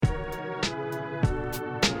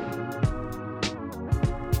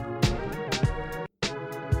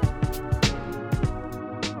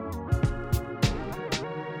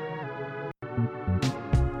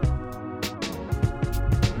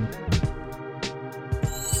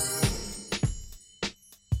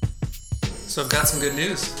So I've got some good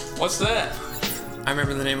news. What's that? I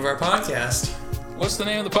remember the name of our podcast. What's the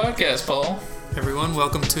name of the podcast, Paul? Everyone,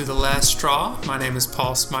 welcome to The Last Straw. My name is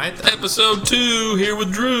Paul Smythe. Episode 2, here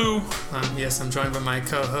with Drew. Yes, I'm joined by my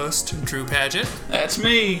co-host, Drew Padgett. That's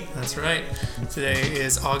me. That's right. Today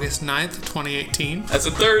is August 9th, 2018. That's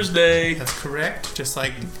a Thursday. That's correct. Just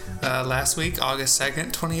like last week, August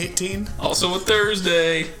 2nd, 2018. Also a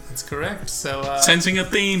Thursday. That's correct. So sensing a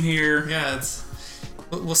theme here. Yeah,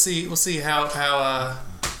 we'll see how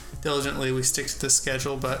diligently we stick to this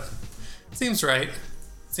schedule, but it seems right.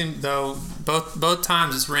 Though both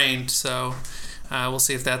times it's rained, so we'll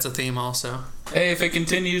see if that's a theme also. Hey, if it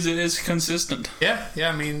continues, it is consistent. Yeah.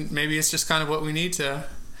 I mean, maybe it's just kind of what we need to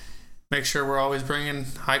make sure we're always bringing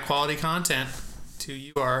high quality content to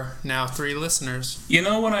you, our now 3 listeners. You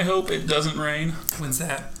know when I hope it doesn't rain? When's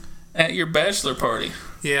that? At your bachelor party.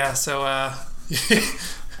 Yeah. So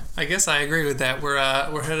I guess I agree with that. We're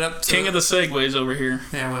headed up to King of the segues over here.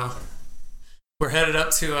 Yeah. Well. We're headed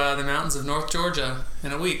up to the mountains of North Georgia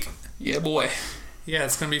in a week. Yeah, boy. Yeah,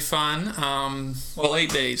 it's going to be fun. 8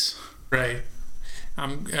 days. Right.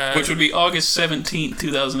 Which would be August 17th,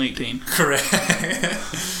 2018. Correct.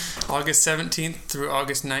 August 17th through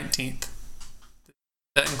August 19th.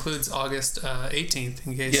 That includes August 18th,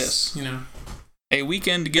 in case, yes. You know. A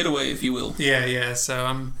weekend getaway, if you will. Yeah.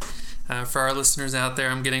 So for our listeners out there,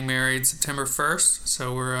 I'm getting married September 1st.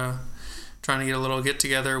 So we're trying to get a little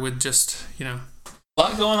get-together with just, a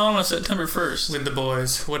lot going on September 1st. With the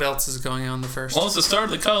boys. What else is going on the 1st? Well, it's the start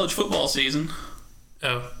of the college football season.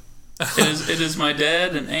 Oh. It is my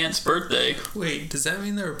dad and aunt's birthday. Wait, does that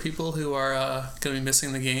mean there are people who are going to be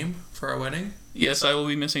missing the game for our wedding? Yes, I will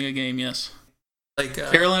be missing a game, yes. Like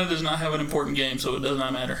Carolina does not have an important game, so it does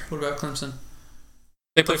not matter. What about Clemson?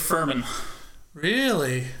 They play Furman.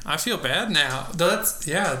 Really? I feel bad now.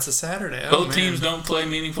 It's a Saturday. Both teams don't play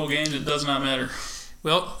meaningful games. It does not matter.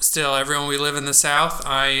 Well, still, everyone, we live in the South.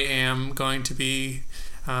 I am going to be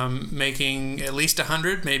making at least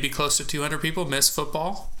 100, maybe close to 200 people miss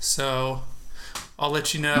football. So I'll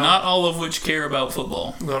let you know. Not all of which care about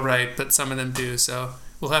football. Well, right, but some of them do. So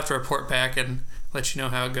we'll have to report back and let you know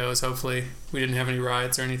how it goes. Hopefully we didn't have any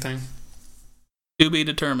riots or anything. To be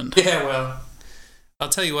determined. Yeah, well, I'll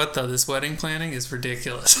tell you what, though. This wedding planning is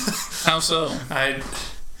ridiculous. How so?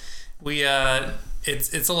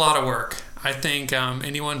 It's a lot of work. I think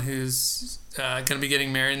anyone who's going to be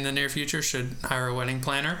getting married in the near future should hire a wedding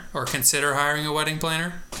planner or consider hiring a wedding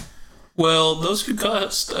planner. Well, those could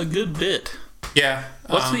cost a good bit. Yeah.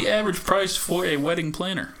 What's the average price for a wedding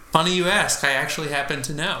planner? Funny you ask. I actually happen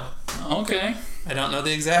to know. Okay. I don't know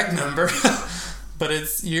the exact number, but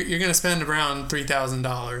you're going to spend around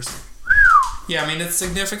 $3,000. Yeah, I mean, it's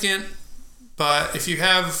significant, but if you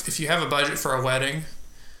have a budget for a wedding,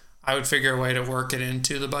 I would figure a way to work it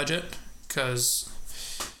into the budget, because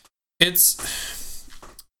it's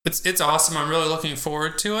awesome. I'm really looking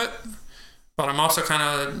forward to it, but I'm also kind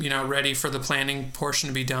of, ready for the planning portion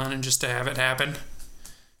to be done and just to have it happen,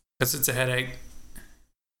 because it's a headache.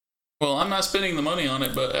 Well, I'm not spending the money on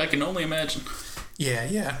it, but I can only imagine.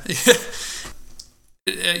 Yeah.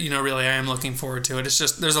 Really, I am looking forward to it. It's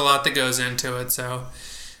just, there's a lot that goes into it, so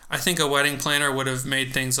I think a wedding planner would have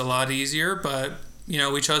made things a lot easier, but,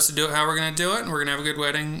 we chose to do it how we're going to do it, and we're going to have a good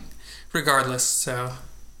wedding regardless, so.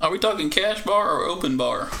 Are we talking cash bar or open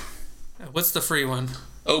bar? What's the free one?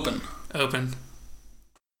 Open.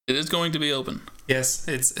 It is going to be open. Yes,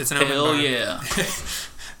 it's an open bar. Hell yeah.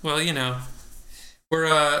 Well,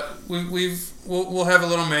 we'll have a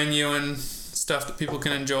little menu and stuff that people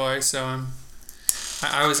can enjoy, so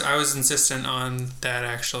I was insistent on that,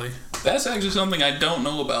 actually. That's actually something I don't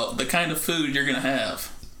know about, the kind of food you're going to have.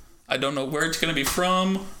 I don't know where it's going to be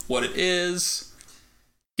from, what it is.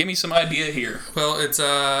 Give me some idea here. Well, it's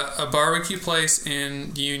a barbecue place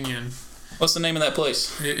in Union. What's the name of that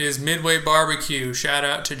place? It is Midway Barbecue. Shout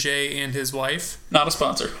out to Jay and his wife. Not a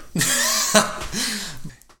sponsor.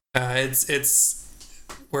 I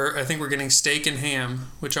think we're getting steak and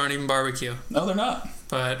ham, which aren't even barbecue. No, they're not.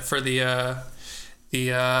 But for the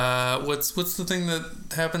what's the thing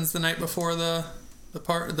that happens the night before the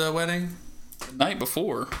wedding? The night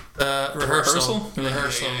before? The rehearsal. The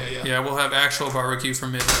rehearsal. Yeah, we'll have actual barbecue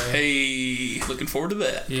from Midway. Hey, looking forward to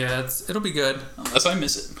that. Yeah, it'll be good. Unless I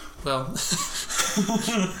miss it. Well,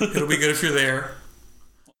 it'll be good if you're there.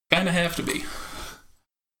 Kind of have to be.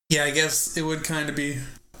 Yeah, I guess it would kind of be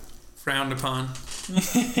frowned upon.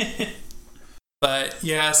 But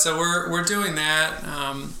yeah, so we're doing that.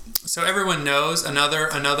 So everyone knows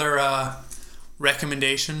another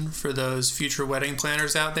recommendation for those future wedding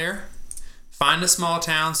planners out there. Find a small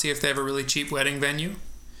town, see if they have a really cheap wedding venue.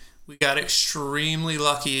 We got extremely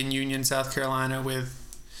lucky in Union, South Carolina with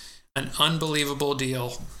an unbelievable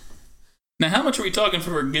deal. Now, how much are we talking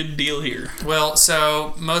for a good deal here? Well,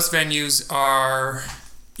 so most venues are,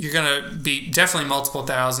 you're going to be definitely multiple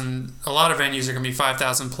thousand. A lot of venues are going to be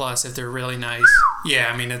 5,000 plus if they're really nice. Yeah,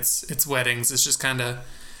 I mean, it's weddings. It's just kind of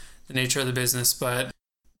the nature of the business. But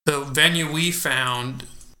the venue we found,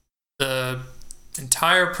 the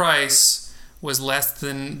entire price was less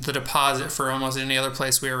than the deposit for almost any other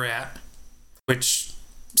place we were at, which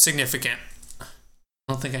significant. I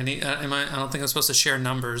don't think I need. I don't think I'm supposed to share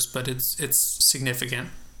numbers, but it's significant.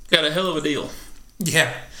 Got a hell of a deal.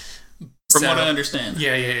 Yeah. From what I understand.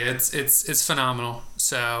 Yeah. It's phenomenal.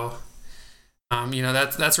 So,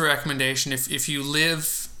 that's a recommendation. If you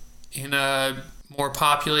live in a more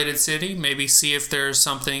populated city, maybe see if there's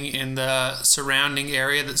something in the surrounding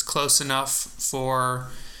area that's close enough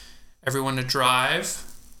for everyone to drive.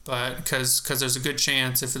 But because there's a good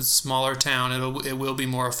chance if it's a smaller town, it will be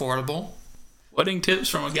more affordable. Wedding tips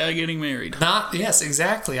from a guy getting married. Yes,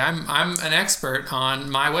 exactly. I'm an expert on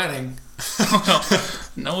my wedding.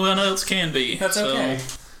 No one else can be. That's okay.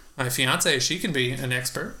 My fiance, she can be an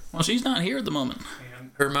expert. Well, she's not here at the moment. And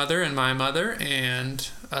her mother and my mother and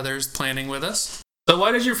others planning with us. So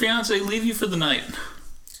why did your fiance leave you for the night?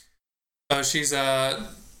 Oh, she's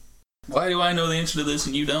Why do I know the answer to this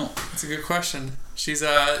and you don't? It's a good question. She's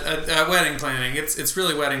wedding planning. It's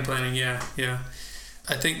really wedding planning. Yeah.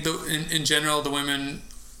 I think in general, the women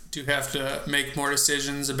do have to make more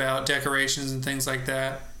decisions about decorations and things like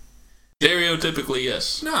that. Stereotypically,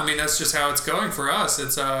 yes. No, I mean that's just how it's going for us.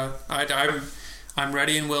 It's I'm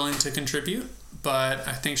ready and willing to contribute, but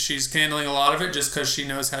I think she's handling a lot of it just because she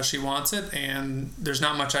knows how she wants it, and there's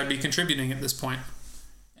not much I'd be contributing at this point.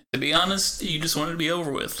 To be honest, you just want it to be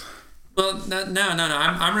over with. Well, no.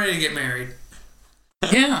 I'm ready to get married.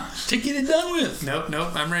 Yeah, to get it done with. Nope.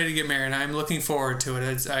 I'm ready to get married. I'm looking forward to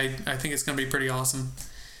it. I think it's going to be pretty awesome.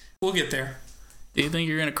 We'll get there. Do you think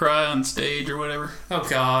you're going to cry on stage or whatever? Oh,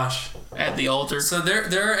 gosh. At the altar? So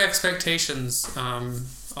there are expectations,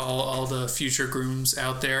 all the future grooms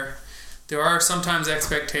out there. There are sometimes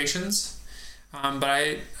expectations,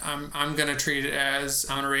 but I'm going to treat it as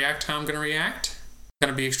I'm going to react how I'm going to react. I'm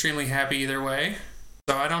going to be extremely happy either way.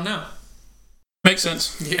 So I don't know. Makes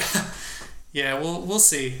sense. Yeah. Yeah, we'll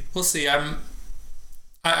see. We'll see.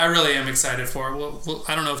 I really am excited for it.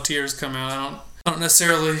 I don't know if tears come out. I don't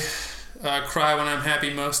necessarily cry when I'm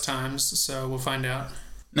happy most times, so we'll find out.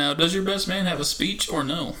 Now, does your best man have a speech or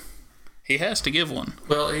no? He has to give one.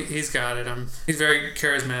 Well, he's got it. He's very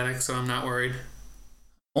charismatic, so I'm not worried.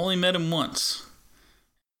 Only met him once,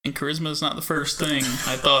 and charisma is not the first thing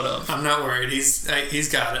I thought of. I'm not worried.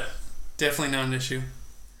 He's got it. Definitely not an issue.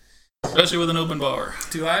 Especially with an open bar.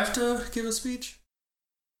 Do I have to give a speech?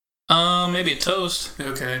 Maybe a toast.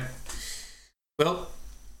 Okay. Well,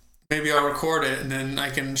 maybe I'll record it and then I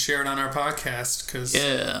can share it on our podcast because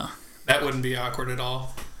that wouldn't be awkward at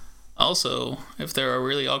all. Also, if there are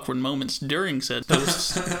really awkward moments during said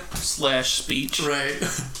toast / speech, right,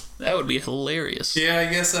 that would be hilarious. Yeah, I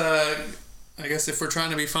guess if we're trying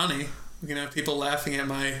to be funny, we can have people laughing at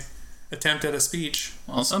my attempt at a speech.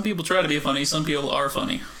 Well, some people try to be funny. Some people are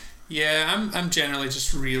funny. Yeah, I'm generally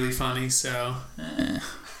just really funny, so.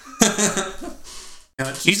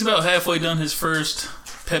 He's about halfway done his first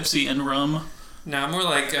Pepsi and rum. No, more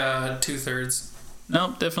like 2/3.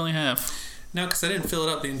 Nope, definitely half. No, because I didn't fill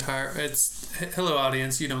it up the entire. It's hello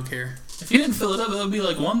audience, you don't care. If you didn't fill it up, that would be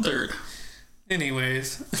like 1/3.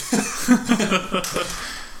 Anyways.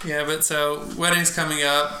 Yeah, but so wedding's coming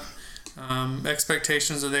up.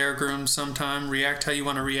 Expectations are there. Grooms sometime react how you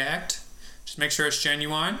want to react. Just make sure it's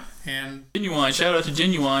genuine and Genuine. Shout out to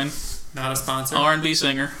Genuine. Not a sponsor. R&B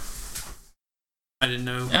singer. I didn't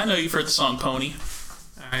know. I know you've heard the song Pony.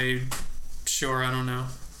 I don't know.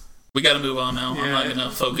 We got to move on now. Yeah, I'm not going to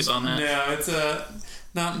focus on that. No, it's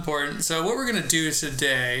not important. So what we're going to do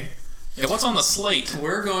today... Yeah, what's on the slate?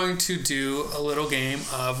 We're going to do a little game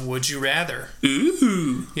of Would You Rather.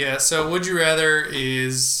 Ooh. Yeah, so Would You Rather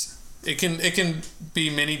is... It can be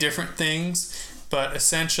many different things, but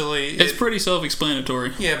essentially... It's pretty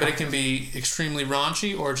self-explanatory. Yeah, but it can be extremely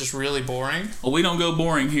raunchy or just really boring. Well, we don't go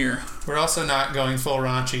boring here. We're also not going full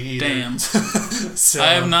raunchy either. Damn. So,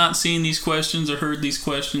 I have not seen these questions or heard these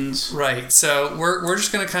questions. Right, so we're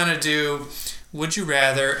just going to kind of do Would You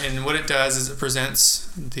Rather, and what it does is it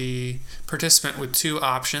presents the participant with two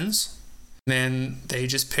options. Then they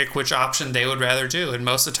just pick which option they would rather do. And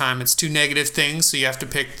most of the time it's two negative things, so you have to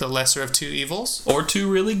pick the lesser of two evils. Or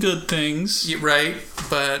two really good things. Yeah, right,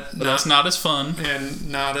 but that's not as fun. And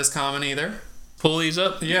not as common either. Pull these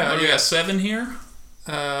up. Yeah. We got 7 here?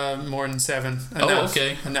 More than 7. Oh, Enough.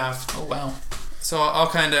 okay. Enough. Oh, wow. So I'll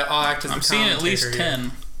act as the I'm seeing at least commentator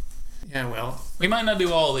 10. here. Yeah, well. We might not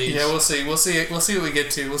do all these. Yeah, we'll see. We'll see what we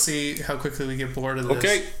get to. We'll see how quickly we get bored of this.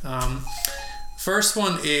 Okay. First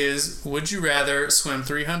one is: would you rather swim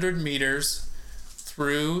 300 meters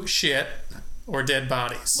through shit or dead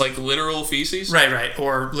bodies? Like literal feces? Right.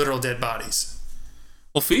 Or literal dead bodies.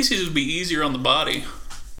 Well, feces would be easier on the body.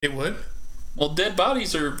 It would? Well, dead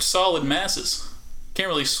bodies are solid masses. Can't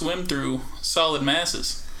really swim through solid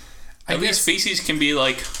masses. At least feces can be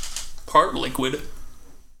like part liquid.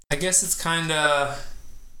 I guess it's kind of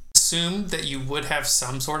assumed that you would have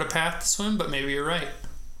some sort of path to swim, but maybe you're right.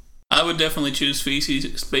 I would definitely choose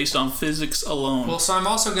feces based on physics alone. Well, so I'm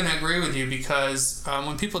also going to agree with you because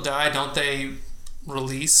when people die, don't they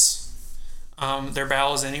release their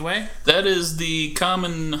bowels anyway? That is the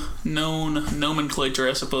common known nomenclature,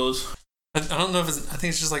 I suppose. I don't know if I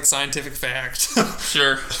think it's just like scientific fact.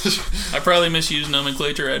 Sure. I probably misused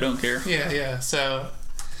nomenclature. I don't care. Yeah. So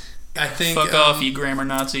I think fuck off, you grammar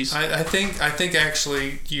Nazis. I think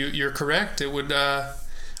actually you're correct. It would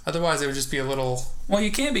otherwise it would just be a little. Well,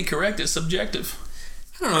 you can't be correct. It's subjective.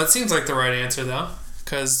 I don't know. It seems like the right answer though,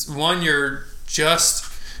 because one you're just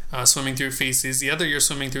swimming through feces. The other you're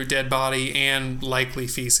swimming through dead body and likely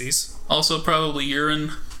feces. Also, probably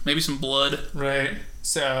urine, maybe some blood. Right.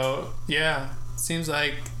 So yeah, seems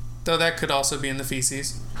like though that could also be in the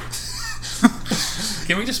feces.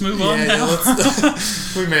 Can we just move on now?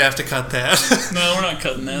 We may have to cut that. No, we're not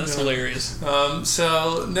cutting that. That's hilarious.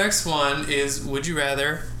 So next one is: would you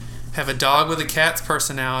rather have a dog with a cat's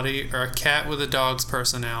personality or a cat with a dog's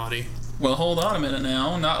personality? Well, hold on a minute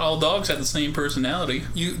now. Not all dogs have the same personality.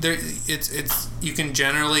 You can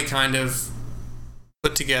generally kind of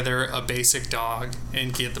put together a basic dog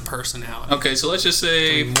and get the personality. Okay, so let's just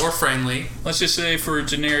say More friendly. Let's just say for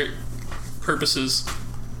generic purposes,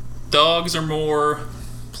 dogs are more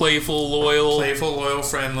playful, loyal,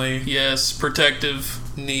 friendly. Yes, protective,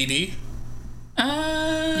 Needy.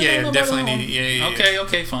 Yeah, definitely needy. Yeah.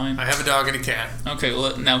 Okay, fine. I have a dog and a cat. Okay,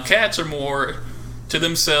 well now cats are more to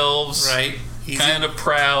themselves, Right. Easy, kind of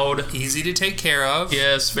proud. easy to take care of.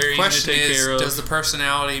 Yes, very easy to take care of. Does the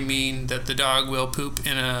personality mean that the dog will poop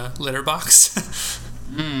in a litter box?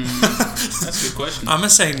 That's a good question. I'm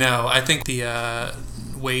gonna say no. I think the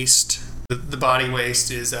waste, the body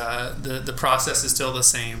waste, is the process is still the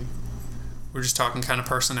same. We're just talking kind of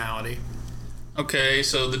personality. Okay,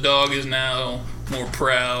 so the dog is now more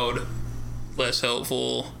proud, less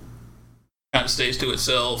helpful, kind of stays to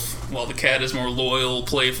itself, while the cat is more loyal,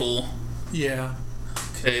 playful. Yeah.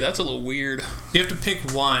 Okay, that's a little weird. You have to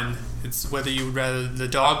pick one. It's whether you would rather the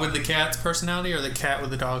dog with the cat's personality or the cat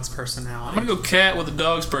with the dog's personality. I'm gonna go cat with the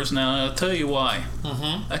dog's personality. I'll tell you why.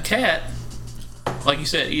 Mm-hmm. A cat, like you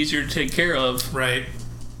said, easier to take care of. Right.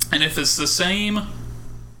 And if it's the same,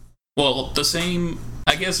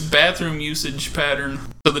 I guess, bathroom usage pattern,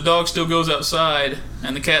 so the dog still goes outside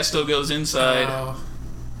and the cat still goes inside.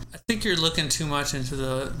 I think you're looking too much into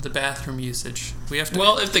the bathroom usage. We have to.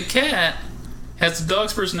 Well, if the cat has the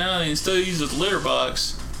dog's personality and still uses the litter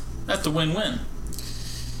box, that's a win-win.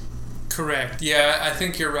 Correct. Yeah, I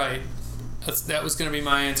think you're right. That was going to be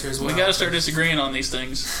my answer as well. We gotta start disagreeing on these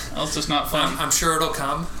things, else it's not fun. I'm sure it'll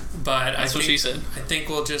come, but That's what she said. I think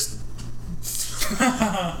we'll just.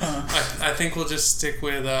 I think we'll just stick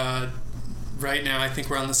with. Right now, I think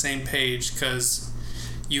we're on the same page because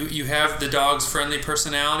you have the dog's friendly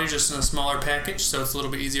personality just in a smaller package, so it's a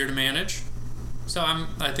little bit easier to manage. So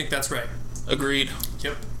I think that's right. Agreed.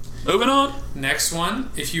 Yep. Moving on. Next one: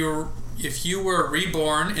 if you were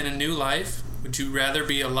reborn in a new life, would you rather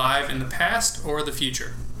be alive in the past or the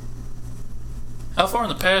future? How far in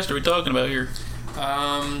the past are we talking about here?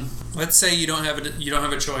 Let's say you don't have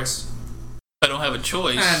a choice. I don't have a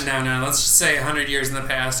choice. No. Let's just say 100 years in the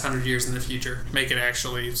past, 100 years in the future. Make it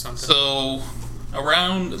actually something. So,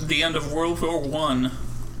 around the end of World War One,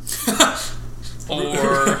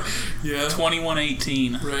 or yeah,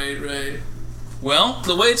 2118. Right. Well,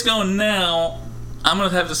 the way it's going now, I'm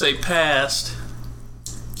gonna have to say past.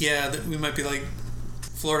 Yeah, we might be like,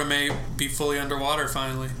 Florida may be fully underwater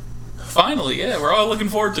finally. Finally, yeah, we're all looking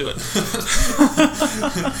forward to it.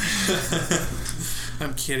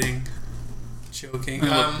 I'm kidding. Joking.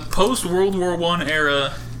 Post World War One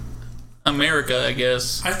era America, I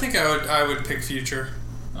guess. I think I would pick future.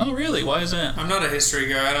 Oh, really? Why is that? I'm not a history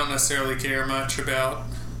guy. I don't necessarily care much about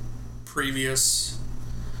previous.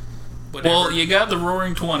 Whatever. Well, you got the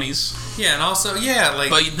Roaring '20s. Yeah, and also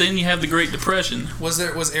But then you have the Great Depression. Was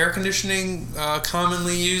air conditioning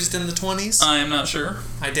commonly used in the 20s? I am not sure.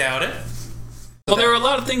 I doubt it. Well, there are a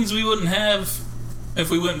lot of things we wouldn't have if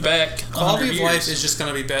we went back? Quality of 100 life years? is just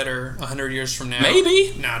going to be better 100 years from now.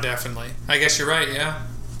 Maybe. No, definitely. I guess you're right. Yeah,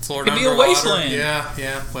 Florida Could be a underwater. wasteland.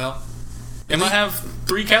 Yeah. Well, They might have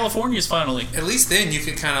 3 Californias finally. at least then you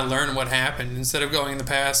could kind of learn what happened instead of going in the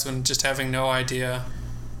past and just having no idea.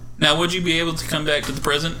 Now, would you be able to come back to the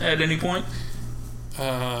present at any point?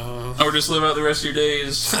 Or just live out the rest of your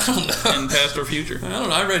days I don't know. in past or future? I don't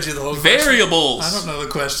know. I read you the whole question. Variables. I don't know the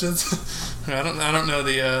questions. I don't know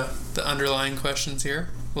the underlying questions here.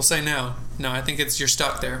 We'll say no. No, I think it's you're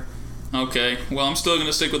stuck there. Okay. Well, I'm still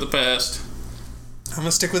gonna stick with the past. I'm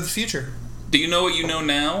gonna stick with the future. Do you know what you know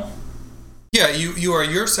now? Yeah, you are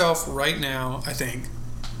yourself right now, I think,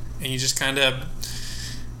 and you just kind of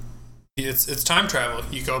it's time travel.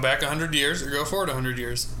 You go back 100 years or go forward 100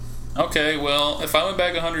 years. Okay. Well, if I went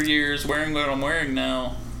back 100 years wearing what I'm wearing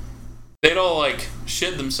now, they'd all like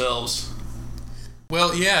shit themselves.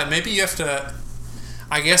 Well, yeah, maybe you have to.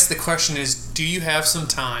 I guess the question is, do you have some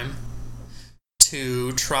time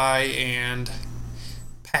to try and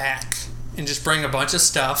pack and just bring a bunch of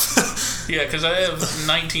stuff? Yeah, because I have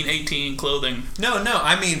 1918 clothing. No,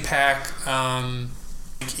 I mean pack.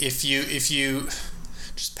 If you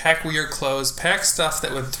just pack weird clothes, pack stuff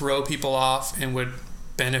that would throw people off and would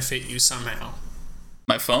benefit you somehow.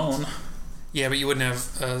 My phone. Yeah, but you wouldn't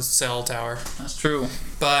have a cell tower. That's true.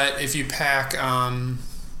 But if you pack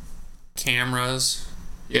cameras,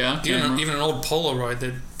 Yeah. Camera. even an old Polaroid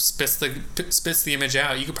that spits the image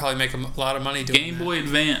out, you could probably make a lot of money doing Game that. Boy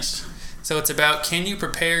Advanced. So it's about, can you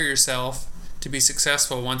prepare yourself to be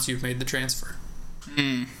successful once you've made the transfer?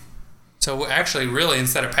 So actually, really,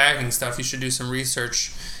 instead of packing stuff, you should do some research,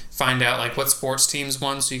 find out like what sports teams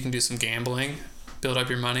won, so you can do some gambling, build up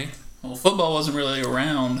your money. Well, football wasn't really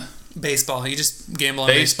around. Baseball, you just gamble on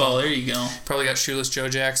Baseball, there you go. Probably got Shoeless Joe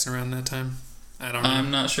Jackson around that time. I don't know.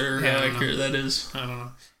 I'm not sure Yeah, I how don't accurate know. that is. I don't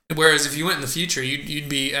know. Whereas if you went in the future, you'd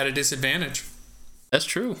be at a disadvantage. That's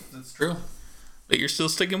true. That's true. But you're still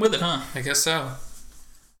sticking with it, huh? I guess so.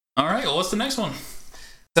 All right, well, what's the next one?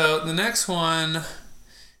 So the next one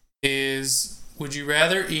is, would you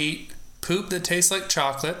rather eat poop that tastes like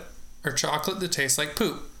chocolate or chocolate that tastes like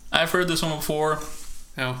poop? I've heard this one before.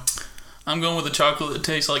 No. I'm going with the chocolate that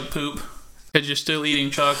tastes like poop because you're still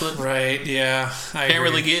eating chocolate. Right, yeah. I Can't agree.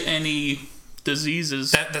 really get any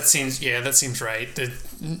diseases. That seems right.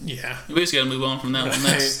 Yeah. You basically got to move on from that one.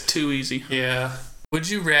 That's too easy. Yeah. Would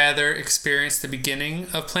you rather experience the beginning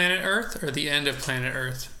of planet Earth or the end of planet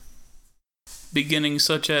Earth? Beginning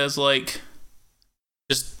such as like,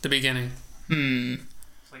 Just the beginning. I'm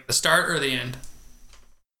Like the start or the end?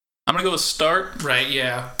 going to go with start. Right,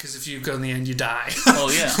 yeah. Because if you go in the end, you die. Oh,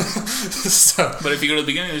 yeah. So. But if you go to the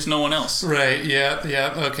beginning, there's no one else. Right,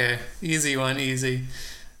 yeah, okay. Easy one, easy.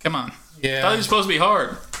 Come on. Yeah. I thought it was supposed to be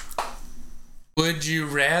hard. Would you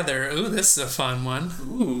rather... Ooh, this is a fun one.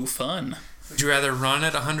 Ooh, fun. Would you rather run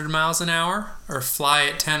at 100 miles an hour or fly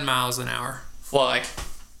at 10 miles an hour? Fly.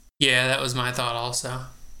 Yeah, that was my thought also.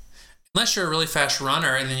 Unless you're a really fast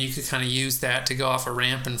runner, and then you could kind of use that to go off a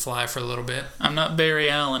ramp and fly for a little bit. I'm not Barry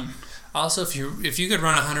Allen. Also, if you could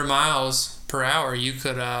run 100 miles per hour, you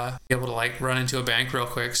could be able to like run into a bank real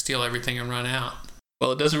quick, steal everything, and run out.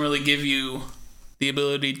 Well, it doesn't really give you the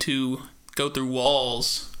ability to go through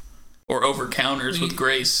walls or over counters with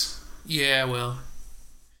grace. Yeah, well.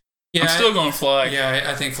 Yeah, I'm still going to fly. Yeah,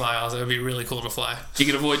 I think fly also. It would be really cool to fly. You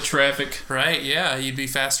could avoid traffic. Right, yeah. You'd be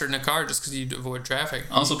faster in a car just because you'd avoid traffic.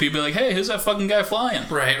 Also, people be like, hey, who's that fucking guy flying?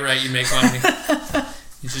 Right, you make money.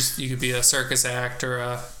 You could be a circus act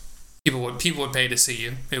or people would pay to see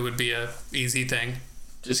you. It would be a easy thing.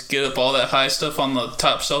 Just get up all that high stuff on the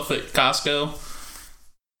top shelf at Costco.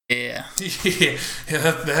 Yeah. yeah,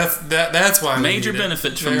 that's why. Major we need it.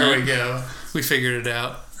 benefits from There that. we go. We figured it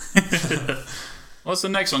out. What's the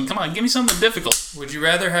next one? Come on, give me something difficult. Would you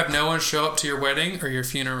rather have no one show up to your wedding or your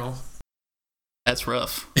funeral? That's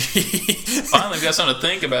rough. Finally, we got something to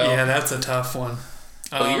think about. Yeah, that's a tough one.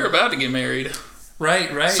 Well, you're about to get married.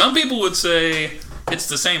 Right. Some people would say it's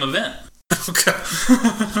the same event. Okay.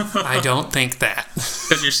 I don't think that.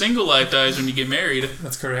 Because your single life dies when you get married.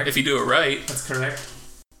 That's correct. If you do it right. That's correct.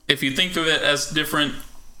 If you think of it as different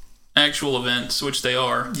actual events, which they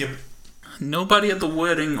are. Yep. Nobody at the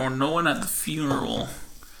wedding or no one at the funeral.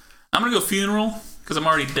 I'm going to go funeral because I'm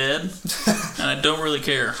already dead and I don't really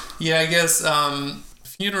care. Yeah, I guess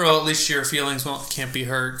funeral, at least your feelings can't be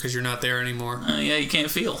hurt because you're not there anymore. Yeah, you can't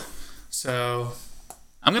feel. So...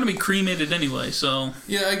 I'm going to be cremated anyway, so...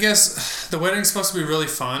 Yeah, I guess the wedding's supposed to be really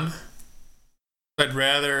fun. I'd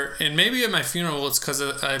rather... And maybe at my funeral it's because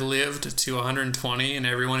I lived to 120 and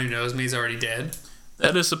everyone who knows me is already dead.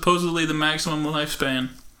 That is supposedly the maximum lifespan.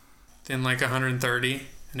 Then like 130.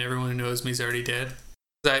 and everyone who knows me is already dead.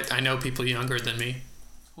 I know people younger than me.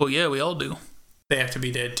 Well, yeah, we all do. They have to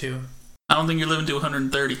be dead too. I don't think you're living to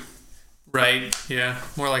 130. Right, yeah.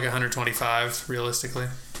 More like 125, realistically.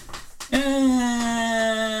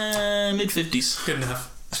 Mid-50s. Good enough.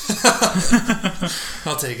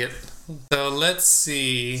 I'll take it. So let's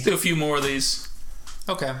see. Let's do a few more of these.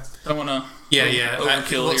 Okay. I want to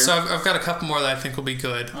overkill here. So I've got a couple more that I think will be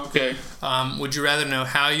good. Okay. Would you rather know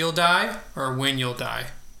how you'll die or when you'll die?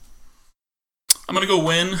 I'm going to go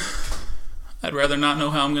when. I'd rather not know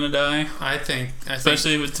how I'm going to die. I think.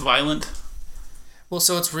 Especially if it's violent. Well,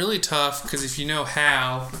 so it's really tough because if you know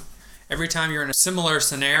how, every time you're in a similar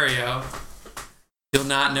scenario, you'll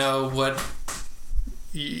not know what.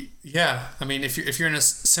 Yeah, I mean, if you're in a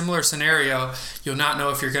similar scenario, you'll not know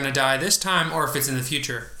if you're going to die this time or if it's in the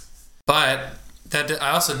future. But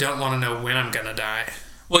I also don't want to know when I'm going to die.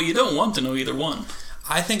 Well, you don't want to know either one.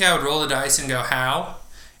 I think I would roll the dice and go how,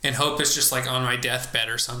 and hope it's just like on my deathbed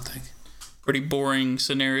or something. Pretty boring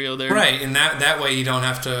scenario there. Right, and that way you don't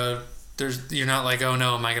have to. You're not like, oh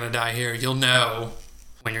no, am I going to die here? You'll know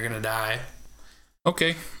when you're going to die.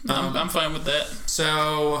 Okay, I'm fine with that.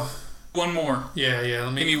 So, one more. Yeah.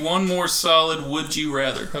 Give me one more solid would you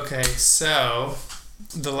rather. Okay, so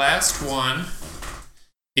the last one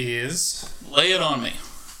is... Lay it on me.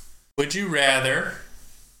 Would you rather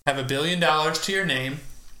have $1 billion to your name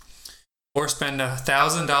or spend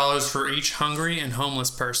 $1,000 for each hungry and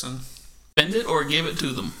homeless person? Spend it or give it to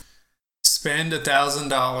them? Spend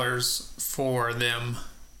 $1,000 for them.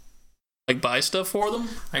 Like buy stuff for them?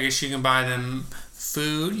 I guess you can buy them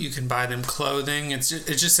food. You can buy them clothing. It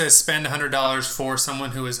just says spend $100 for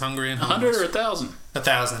someone who is hungry and homeless. 100 or 1,000?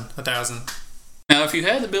 1,000. Now, if you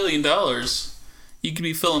had $1 billion, you could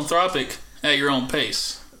be philanthropic at your own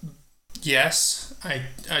pace. Yes, I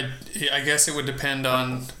guess it would depend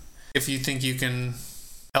on if you think you can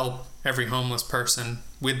help every homeless person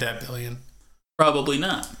with that $1 billion. Probably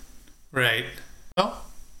not. Right. Well,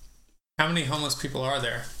 how many homeless people are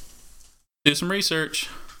there? Do some research.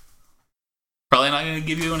 Probably not going to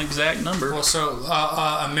give you an exact number. Well, so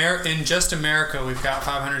in just America, we've got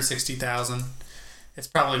 560,000. It's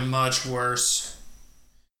probably much worse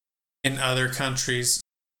in other countries.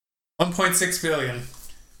 1.6 billion.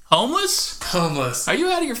 Homeless? Are you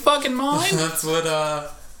out of your fucking mind? That's what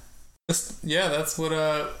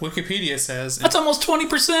Wikipedia says. That's almost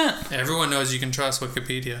 20%. Everyone knows you can trust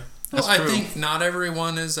Wikipedia. That's true. I think not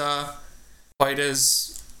everyone is quite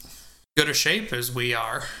as good a shape as we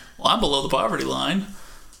are. Well, I'm below the poverty line.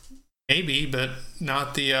 Maybe, but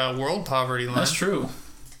not the world poverty line. That's true.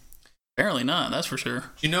 Apparently not, that's for sure.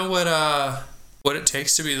 You know what it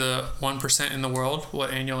takes to be the 1% in the world?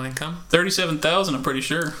 What annual income? 37,000, I'm pretty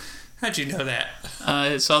sure. How'd you know that?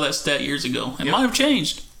 I saw that stat years ago. It might have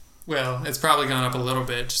changed. Well, it's probably gone up a little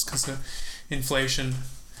bit just because of inflation.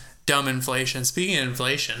 Dumb inflation. Speaking of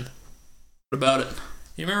inflation. What about it?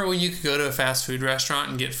 You remember when you could go to a fast food restaurant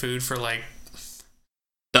and get food for like...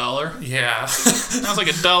 $1? Yeah. Sounds like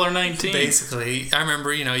 $1.19. Basically. I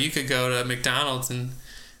remember, you could go to McDonald's and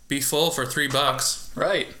be full for $3.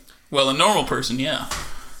 Right. Well, a normal person, yeah.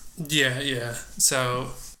 Yeah. So,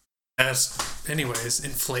 anyways,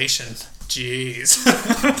 inflation. Jeez.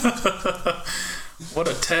 What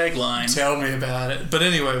a tagline. Tell me about it. But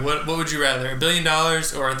anyway, what would you rather? $1 billion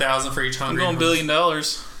or 1,000 for each hungry? I'm going $1 billion.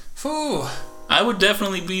 Phew. I would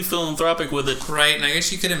definitely be philanthropic with it. Right, and I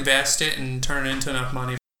guess you could invest it and turn it into enough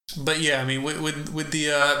money. But yeah, I mean, with the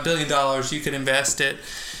 $1 billion, you could invest it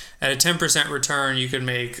at a 10% return. You could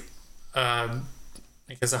make, I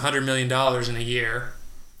guess, $100 million in a year.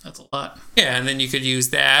 That's a lot. Yeah, and then you could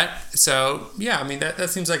use that. So yeah, I mean, that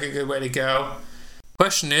seems like a good way to go.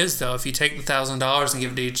 Question is though, if you take the $1,000 and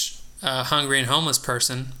give it to each hungry and homeless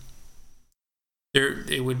person,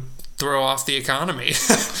 it would throw off the economy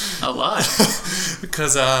a lot.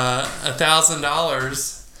 Because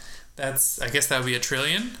 $1,000, I guess that would be $1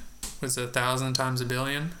 trillion. Was it 1,000 times $1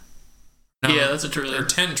 billion? No, yeah, that's $1 trillion. Or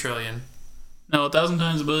 10 trillion. No, 1,000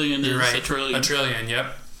 times $1 billion is right. $1 trillion. $1 trillion,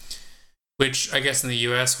 yep. Which I guess in the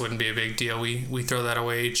U.S. wouldn't be a big deal. We throw that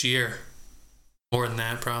away each year. More than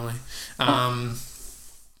that, probably.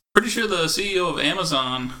 Pretty sure the CEO of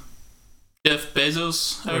Amazon, Jeff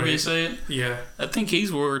Bezos, however you say it. Yeah. I think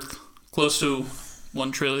he's worth close to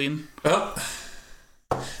 $1 trillion. Well,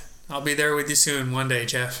 I'll be there with you soon one day,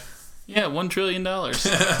 Jeff. Yeah, $1 trillion.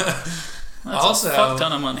 That's also, a fuck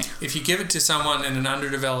ton of money. If you give it to someone in an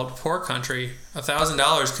underdeveloped poor country,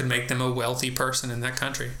 $1,000 could make them a wealthy person in that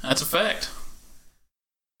country. That's a fact.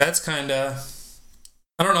 That's kind of...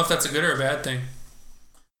 I don't know if that's a good or a bad thing.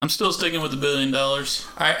 I'm still sticking with $1 billion.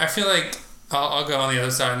 I feel like I'll go on the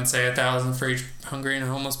other side and say 1,000 for each hungry and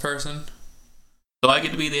homeless person. So I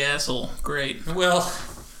get to be the asshole. Great. Well,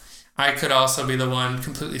 I could also be the one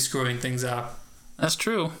completely screwing things up. That's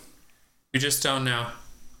true. We just don't know.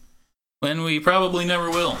 And we probably never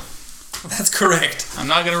will. That's correct. I'm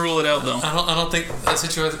not going to rule it out, though. I don't think a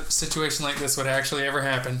situation like this would actually ever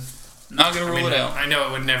happen. Not going to rule it out. I know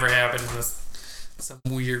it would never happen unless some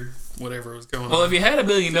weird whatever was going on. Well, if you had $1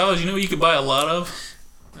 billion, you know what you could buy a lot of?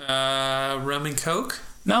 Rum and Coke?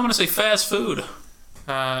 No, I'm going to say fast food.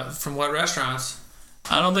 From what restaurants?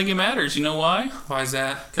 I don't think it matters. You know why? Why is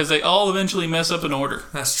that? Because they all eventually mess up an order.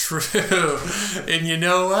 That's true. And you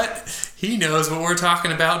know what? He knows what we're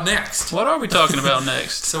talking about next. What are we talking about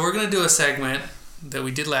next? So we're going to do a segment that we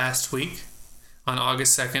did last week on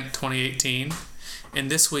August 2nd, 2018. And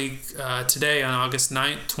this week, today on August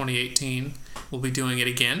 9th, 2018, we'll be doing it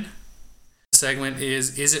again. The segment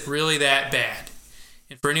is It Really That Bad?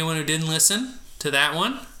 And for anyone who didn't listen to that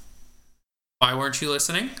one, why weren't you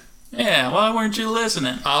listening? Yeah, why weren't you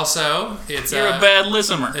listening? Also, you're a bad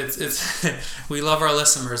listener. It's we love our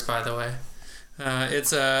listeners, by the way.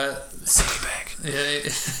 It's a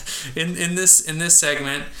in this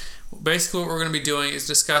segment. Basically, what we're going to be doing is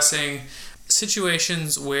discussing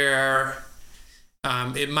situations where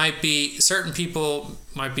it might be certain people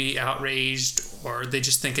might be outraged or they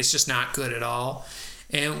just think it's just not good at all,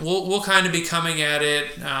 and we'll kind of be coming at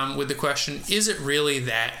it with the question: is it really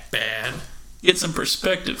that bad? Get some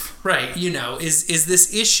perspective. Right, is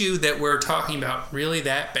this issue that we're talking about really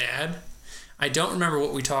that bad? I don't remember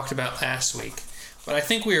what we talked about last week, but I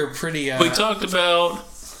think we were pretty... we talked about,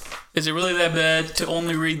 is it really that bad to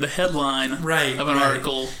only read the headline of an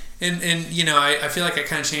article? And I feel like I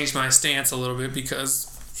kind of changed my stance a little bit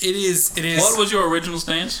because it is... What was your original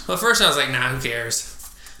stance? Well, at first I was like, nah, who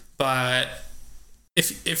cares? But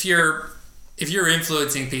if you're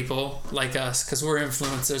influencing people like us, because we're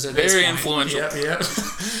influencers at this point. Very influential. Yep.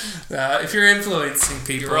 If you're influencing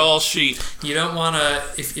people, you're all sheep. You don't want to.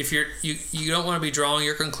 If you don't want to be drawing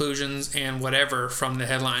your conclusions and whatever from the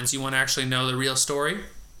headlines. You want to actually know the real story.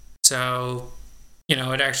 So,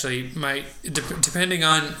 it actually might, depending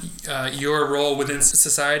on your role within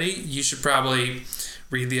society, you should probably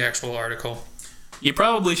read the actual article. You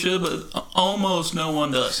probably should, but almost no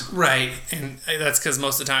one does. Right, and that's because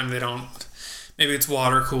most of the time they don't. Maybe it's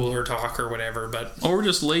water cooler talk or whatever, but... Or we're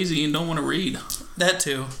just lazy and don't want to read. That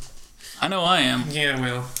too. I know I am. Yeah,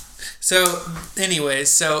 well. So,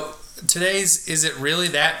 anyways, today's Is It Really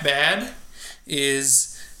That Bad?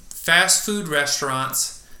 Is fast food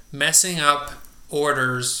restaurants messing up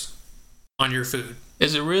orders on your food.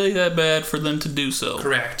 Is it really that bad for them to do so?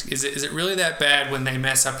 Correct. Is it really that bad when they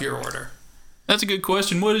mess up your order? That's a good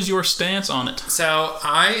question. What is your stance on it? So,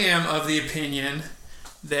 I am of the opinion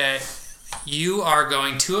that you are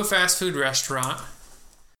going to a fast food restaurant,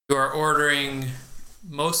 you are ordering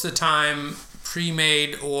most of the time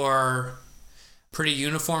pre-made or pretty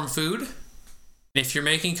uniform food. And if you're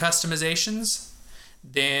making customizations,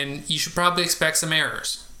 then you should probably expect some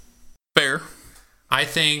errors. Fair. I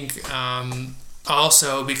think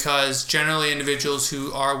also because generally individuals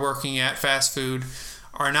who are working at fast food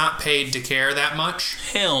are not paid to care that much.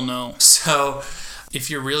 Hell no. So if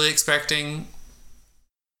you're really expecting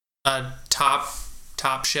a top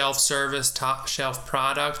shelf service, top shelf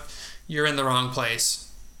product, you're in the wrong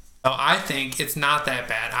place. So I think it's not that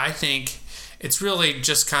bad. I think it's really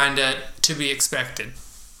just kind of to be expected.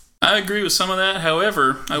 I agree with some of that.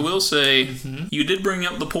 However, I will say you did bring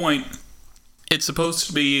up the point. It's supposed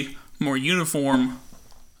to be more uniform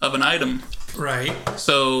of an item. Right.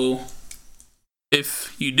 So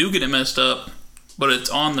if you do get it messed up, but it's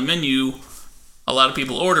on the menu, a lot of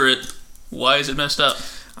people order it, why is it messed up?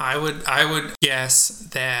 I would guess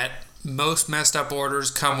that most messed up orders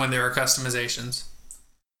come when there are customizations.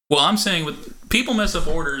 Well, I'm saying with people mess up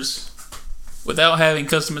orders without having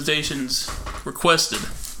customizations requested.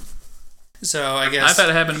 So I guess I've had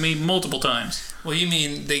it happen to me multiple times. Well, you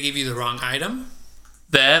mean they give you the wrong item?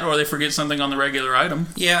 That, or they forget something on the regular item.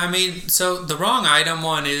 Yeah, I mean, so the wrong item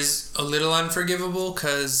one is a little unforgivable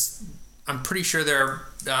because I'm pretty sure they're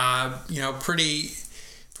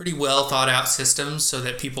pretty well thought out systems so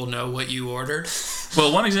that people know what you ordered.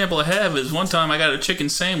 Well, one example I have is one time I got a chicken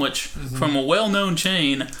sandwich from a well-known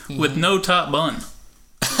chain with no top bun.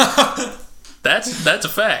 That's a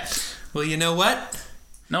fact. Well, you know what?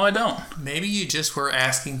 No, I don't. Maybe you just were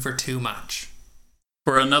asking for too much.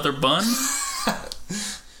 For another bun?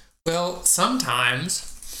 Well,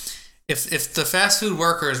 sometimes if the fast food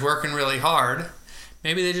worker is working really hard,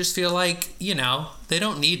 maybe they just feel like, they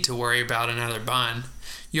don't need to worry about another bun.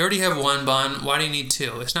 You already have one bun. Why do you need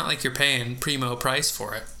two? It's not like you're paying primo price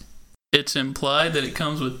for it. It's implied that it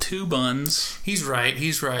comes with 2 buns. He's right.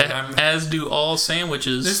 As do all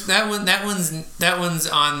sandwiches. That one's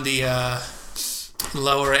on the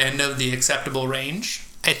lower end of the acceptable range.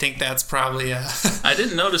 I think that's probably I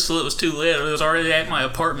didn't notice till it was too late. It was already at my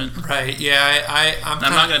apartment. Right. Yeah. I'm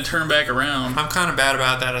not going to turn back around. I'm kind of bad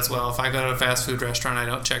about that as well. If I go to a fast food restaurant, I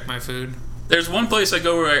don't check my food. There's one place I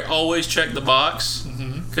go where I always check the box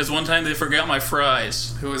because one time they forgot my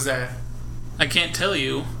fries. Who was that? I can't tell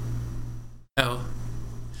you. Oh.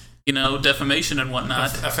 You know, defamation and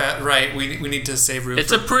whatnot. Right. We need to save room.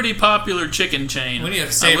 It's a pretty popular chicken chain.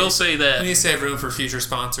 I will say that. We need to save room for future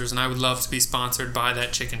sponsors, and I would love to be sponsored by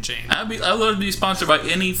that chicken chain. I love to be sponsored by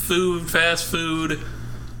any food, fast food,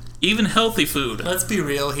 even healthy food. Let's be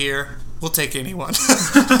real here. We'll take anyone. Except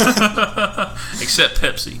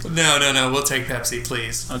Pepsi. No. We'll take Pepsi,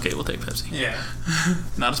 please. Okay, we'll take Pepsi. Yeah.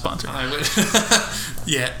 Not a sponsor. I would.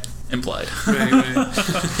 Yeah. Implied. Right.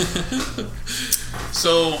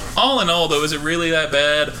 So, all in all, though, is it really that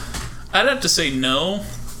bad? I'd have to say no.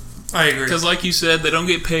 I agree. Because, like you said, they don't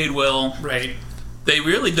get paid well. Right. They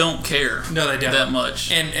really don't care. No, they don't. That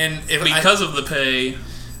much. And because of the pay.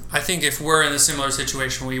 I think if we're in a similar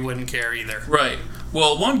situation, we wouldn't care either. Right.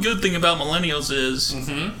 Well, one good thing about millennials is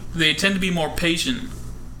they tend to be more patient.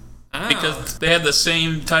 Oh. Because they have the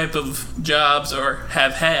same type of jobs or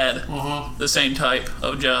have had the same type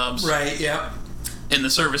of jobs. Right, yep. In the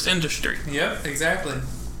service industry. Yep, exactly.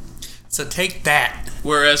 So take that.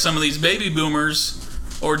 Whereas some of these baby boomers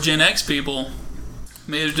or Gen X people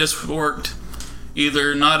may have just worked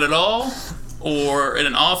either not at all or in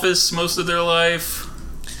an office most of their life.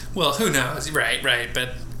 Well, who knows? Right,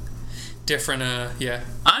 but different, yeah.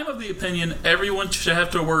 I'm of the opinion everyone should have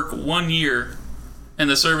to work 1 year in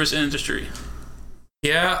the service industry.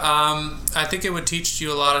 Yeah, I think it would teach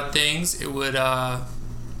you a lot of things. It would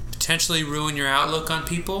potentially ruin your outlook on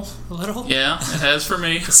people a little. Yeah, it has for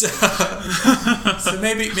me. So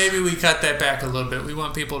maybe we cut that back a little bit. We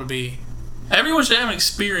want people to be... Everyone should have an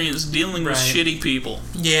experience dealing with shitty people.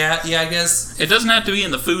 Yeah, I guess... It doesn't have to be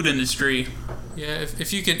in the food industry. Yeah,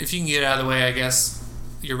 if you can get out of the way, I guess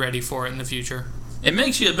you're ready for it in the future. It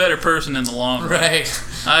makes you a better person in the long run. Right.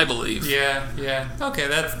 I believe. Yeah. Okay,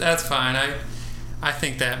 that's fine. I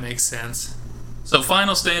think that makes sense. So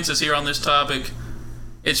final stances here on this topic.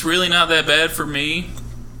 It's really not that bad for me.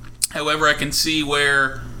 However, I can see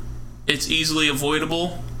where it's easily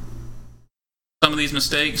avoidable. Some of these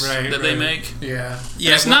mistakes that they make. Yeah.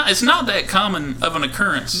 It's not that common of an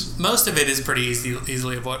occurrence. Most of it is pretty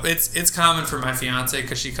easily avoidable. It's common for my fiance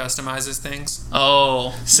because she customizes things.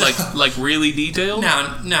 Oh, so, like really detailed?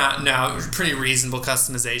 No, pretty reasonable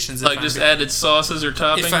customizations. Like just added sauces or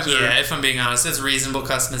toppings? If I'm being honest, it's reasonable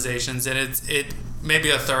customizations, and it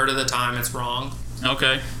maybe a third of the time it's wrong.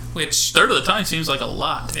 Okay. Which third of the time seems like a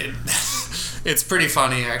lot. It's pretty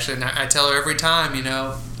funny actually. And I tell her every time,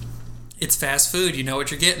 it's fast food. You know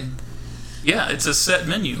what you're getting. Yeah, it's a set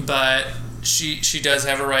menu. But she does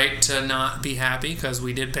have a right to not be happy because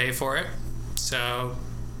we did pay for it. So,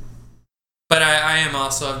 but I am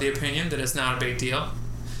also of the opinion that it's not a big deal.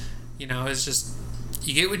 It's just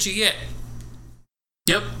you get what you get.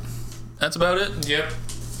 Yep, that's about it. Yep.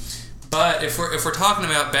 But if we're talking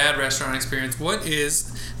about bad restaurant experience, what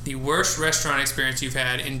is the worst restaurant experience you've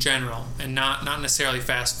had in general, and not necessarily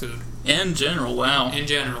fast food? In general, wow. In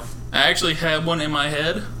general. I actually had one in my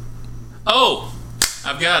head. Oh,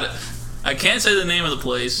 I've got it. I can't say the name of the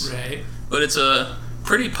place. Right. But it's a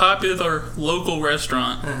pretty popular local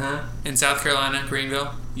restaurant. In South Carolina,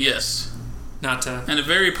 Greenville? Yes. And a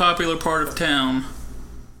very popular part of town.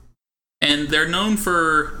 And they're known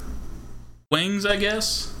for wings, I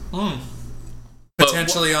guess.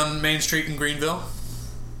 Potentially on Main Street in Greenville?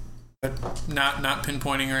 But not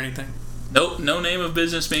pinpointing or anything? Nope, no name of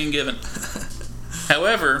business being given.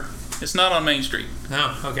 However, it's not on Main Street.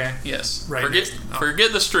 Oh, okay. Yes. Right.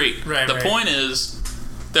 Forget the street. Right. The point is,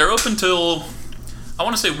 they're open till, I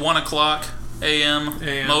want to say 1 o'clock a.m.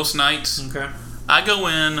 most nights. Okay. I go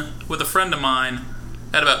in with a friend of mine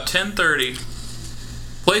at about 10:30.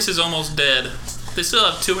 Place is almost dead. They still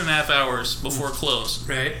have 2.5 hours before close.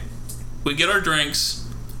 Right. We get our drinks,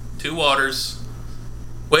 2 waters.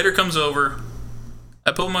 Waiter comes over.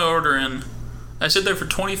 I put my order in. I sit there for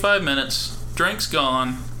 25 minutes. Drink's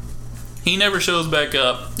gone. He never shows back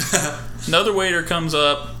up. Another waiter comes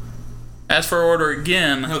up, asks for our order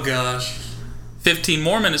again. Oh gosh. 15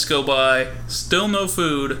 more minutes go by. Still no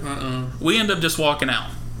food. We end up just walking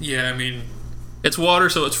out. Yeah, I mean, it's water,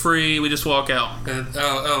 so it's free. We just walk out.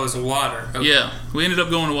 It's water. Okay. Yeah, we ended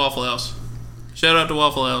up going to Waffle House. Shout out to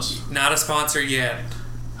Waffle House. Not a sponsor yet.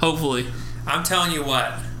 Hopefully. I'm telling you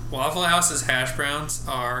what, Waffle House's hash browns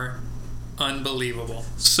are unbelievable.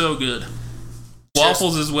 So good.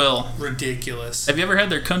 Waffles as well. Ridiculous. Have you ever had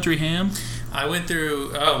their country ham? I went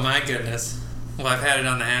through. Oh my goodness. Well, I've had it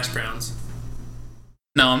on the hash browns.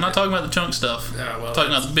 No, I'm not talking about the chunk stuff. Oh, well, I'm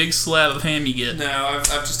talking about the big slab of ham you get. No, I've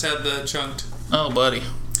just had the chunked. Oh, buddy.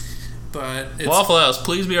 But it's, Waffle House,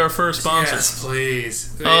 please be our first sponsor. Yes,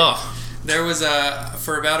 please. Oh. There was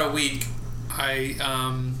for about a week, I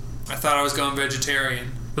thought I was going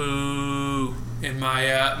vegetarian. Boo. And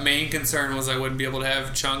my main concern was I wouldn't be able to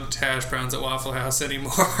have chunked hash browns at Waffle House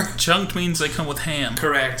anymore. Chunked means they come with ham.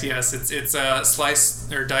 Correct. Yes, it's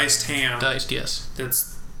sliced or diced ham. Diced, yes.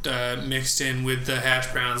 That's mixed in with the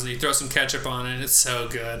hash browns, and you throw some ketchup on it, and it's so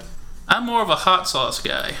good. I'm more of a hot sauce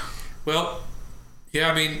guy. Well, yeah,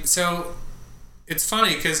 I mean, so it's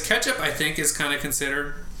funny because ketchup, I think, is kind of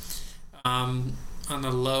considered on the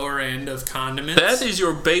lower end of condiments. That is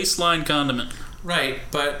your baseline condiment. Right,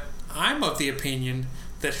 but I'm of the opinion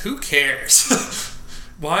that who cares?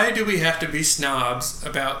 Why do we have to be snobs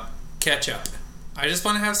about ketchup? I just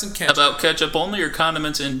want to have some ketchup. About ketchup only or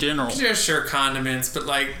condiments in general? Yeah, sure, condiments, but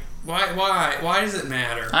like, why does it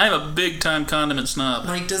matter? I'm a big time condiment snob.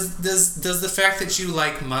 Like, does the fact that you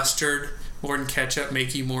like mustard more than ketchup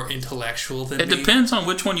make you more intellectual than me? It depends on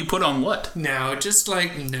which one you put on what. No, just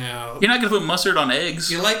like, no. You're not going to put mustard on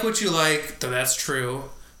eggs. You like what you like, though that's true,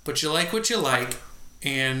 but you like what you like,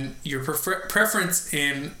 and your preference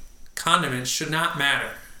in condiments should not matter.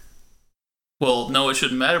 Well, no, it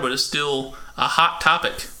shouldn't matter, but it's still a hot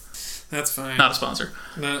topic. That's fine. Not a sponsor.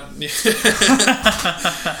 No.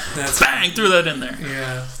 That's bang, threw that in there.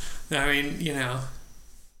 Yeah. I mean, you know.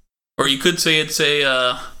 Or you could say it's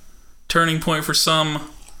a turning point for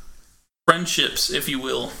some friendships, if you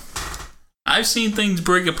will. I've seen things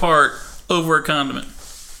break apart over a condiment.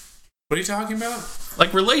 What are you talking about?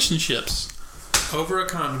 Like relationships. Over a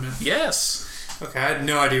condiment. Yes. Okay, I had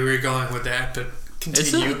no idea where you're going with that, but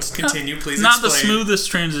continue, please explain. Not the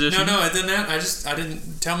smoothest transition. No, I didn't. I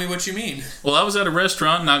didn't. Tell me what you mean. Well, I was at a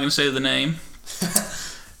restaurant, not going to say the name,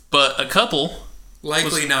 but a couple.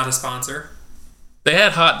 Likely not a sponsor. They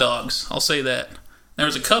had hot dogs, I'll say that. There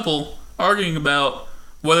was a couple arguing about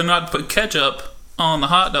whether or not to put ketchup on the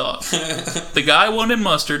hot dog. The guy wanted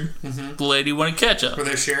mustard, the lady wanted ketchup. Were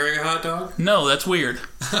they sharing a hot dog? No, that's weird.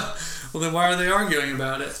 Well, then why are they arguing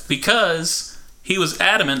about it? Because he was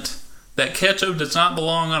adamant that ketchup does not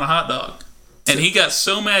belong on a hot dog. And he got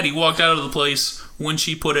so mad he walked out of the place when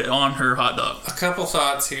she put it on her hot dog. A couple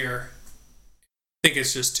thoughts here. I think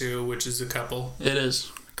it's just two, which is a couple. It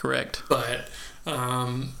is, correct. But,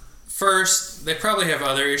 first, they probably have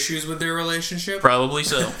other issues with their relationship. Probably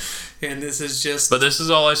so. And this is just... But this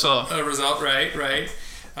is all I saw. A result, right.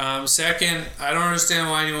 Second, I don't understand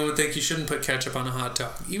why anyone would think you shouldn't put ketchup on a hot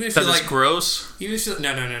dog. Even if you like... it's gross? Even if you...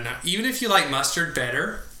 No. Even if you like mustard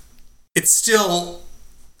better, it's still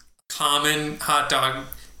common hot dog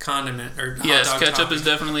condiment. Or hot yes, dog ketchup topping. is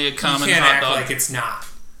definitely a common you can't hot act dog. like it's not.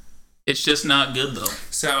 It's just not good, though.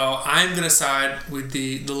 So I'm going to side with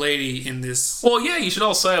the lady in this. Well, yeah, you should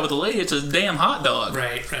all side with the lady. It's a damn hot dog.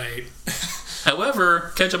 Right.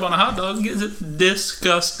 However, ketchup on a hot dog is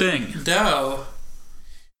disgusting. Though,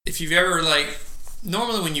 if you've ever,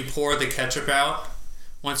 normally when you pour the ketchup out,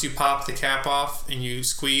 once you pop the cap off and you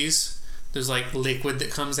squeeze, there's, liquid that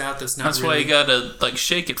comes out that's not That's why you gotta,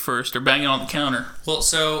 shake it first or bang it on the counter. Well,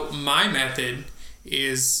 so my method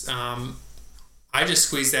is I just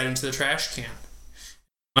squeeze that into the trash can.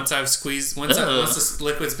 Once the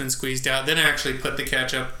liquid's been squeezed out, then I actually put the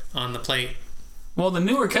ketchup on the plate. Well, the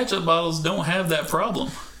newer ketchup bottles don't have that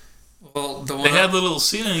problem. Well, they have the little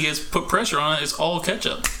sealing against put pressure on it. It's all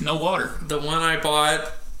ketchup, no water. The one I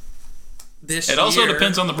bought this year. It also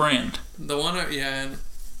depends on the brand. The one,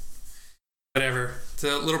 whatever. It's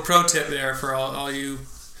a little pro tip there for all you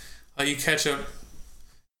ketchup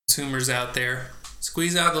consumers out there.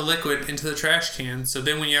 Squeeze out the liquid into the trash can, so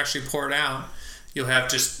then when you actually pour it out, you'll have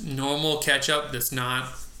just normal ketchup that's not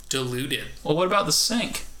diluted. Well, what about the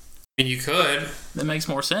sink? And you could. That makes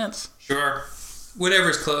more sense. Sure.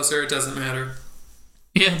 Whatever's closer, it doesn't matter.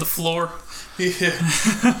 Yeah, the floor. Yeah.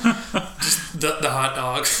 Just the hot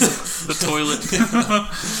dog. The toilet.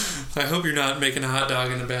 I hope you're not making a hot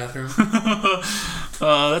dog in the bathroom.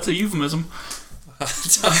 That's a euphemism. Are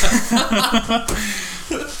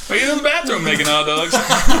you in the bathroom making hot dogs?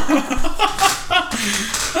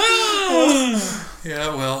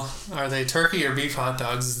 Yeah, well, are they turkey or beef hot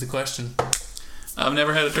dogs is the question. I've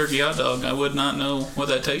never had a turkey hot dog. I would not know what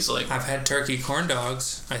that tastes like. I've had turkey corn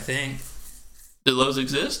dogs, I think. Do those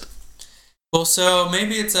exist? Well, so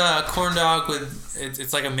maybe it's a corn dog with...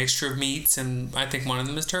 It's like a mixture of meats, and I think one of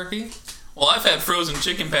them is turkey. Well, I've had frozen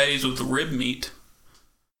chicken patties with the rib meat.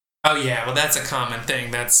 Oh yeah, well that's a common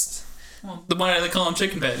thing. That's Well, why do they call them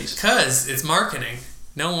chicken patties? because it's marketing.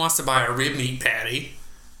 No one wants to buy a rib meat patty.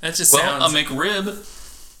 That just Well, sounds. a McRib,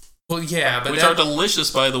 Well, yeah, but which that, are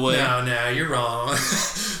delicious, by the way. no, you're wrong.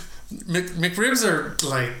 McRibs are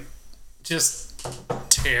like just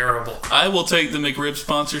terrible. I will take the McRib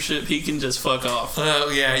sponsorship. He can just fuck off. Oh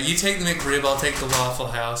yeah, you take the McRib, I'll take the Waffle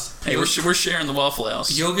House. Hey, we're sharing the Waffle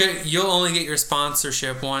House. You'll only get your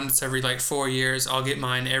sponsorship once every like 4 years. I'll get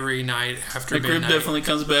mine every night after McRib midnight. definitely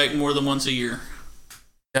comes back more than once a year.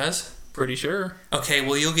 Does? Pretty sure. Okay,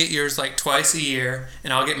 well you'll get yours like twice a year,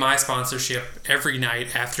 and I'll get my sponsorship every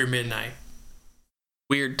night after midnight.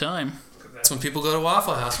 Weird time. That's when people go to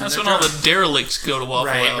Waffle House. That's when all the derelicts go to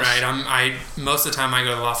Waffle House. Right. Most of the time I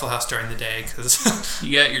go to Waffle House during the day because,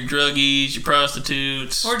 You got your druggies, your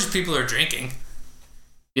prostitutes. or just people who are drinking,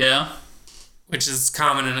 Yeah, which is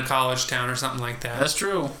common in a college town or something like that. that's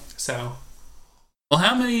true. So Well,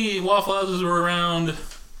 how many Waffle Houses were around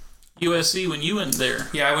USC when you went there?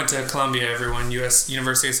 yeah, I went to Columbia. Everyone,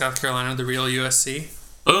 University of South Carolina, the real USC.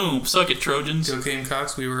 Boom, suck it, Trojans. Go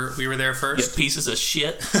Gamecocks. We were there You first. pieces of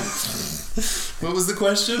shit. What was the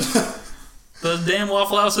question? The damn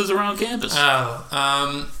Waffle Houses around campus.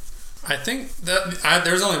 I think that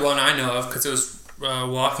there's only one I know of because it was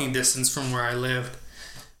walking distance from where I lived,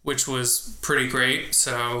 which was pretty great.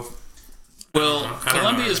 So, Well, I don't know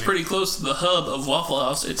Columbia is anything. pretty close to the hub of Waffle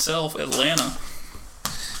House itself, Atlanta.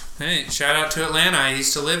 hey, shout out to Atlanta. I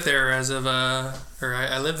used to live there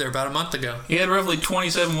I lived there about a month ago. He had roughly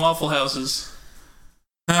 27 Waffle Houses.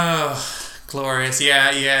 Oh, glorious!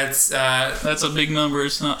 Yeah. It's That's a big number.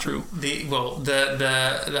 It's not true.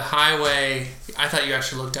 the highway. I thought you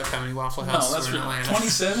actually looked up how many Waffle No, Houses that's were in Atlanta.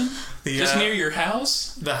 27? Just near your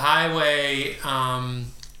house? The highway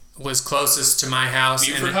was closest to my house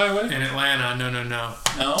Buford Highway? in Atlanta. No. No.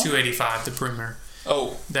 285, the perimeter.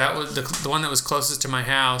 Oh, That was the one that was closest to my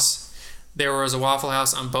house. There was a Waffle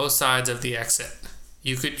House on both sides of the exit.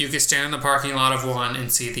 You could stand in the parking lot of one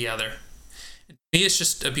and see the other. To me, it's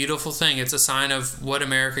just a beautiful thing. It's a sign of what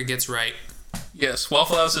America gets right. yes.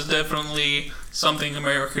 Waffle House is definitely something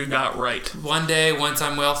America got right. One day, once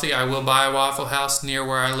I'm wealthy, I will buy a Waffle House near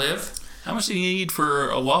where I live. How much do you need for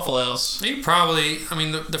a Waffle House? Maybe probably, I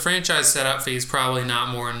mean, the franchise setup fee is probably not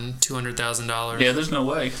more than $200,000. Yeah, there's no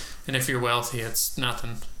way. And if you're wealthy, it's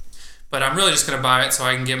nothing. But I'm really just going to buy it so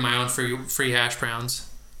I can get my own free hash browns.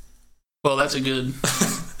 Well, that's a good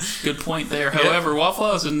point there. However, Waffle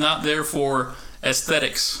House is not there for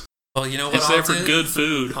aesthetics. Well, you know what It's I'll there for do? good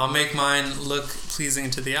food. I'll make mine look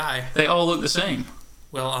pleasing to the eye. They all look the same.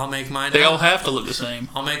 Well, I'll make mine. They all have to look the same.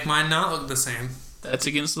 I'll make mine not look the same. That's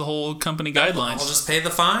against the whole company I'll guidelines. just pay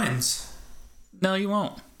the fines. No, you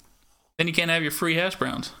won't. Then you can't have your free hash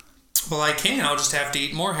browns. Well, I can. I'll just have to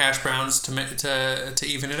eat more hash browns to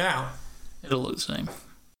even it out. It'll look the same.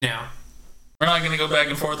 Now, We're not going to go back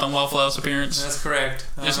and forth on Waffle House appearance. that's correct.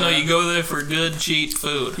 Just know you go there for good, cheap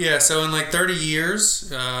food. Yeah. So in like 30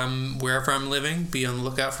 years, wherever I'm living, be on the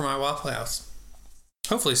lookout for my Waffle House.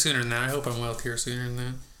 Hopefully sooner than that. I hope I'm wealthier sooner than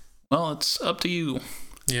that. Well, it's up to you.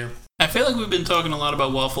 Yeah, I feel like we've been talking a lot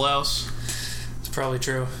about Waffle House. it's probably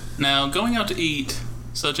true. Now, going out to eat,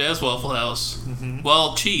 such as Waffle House,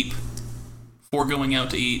 while cheap for going out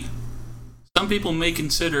to eat, some people may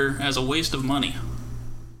consider as a waste of money.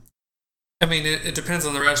 I mean, it depends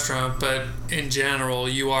on the restaurant, but in general,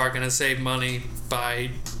 you are going to save money by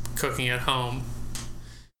cooking at home.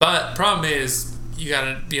 But problem is, you got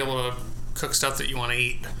to be able to cook stuff that you want to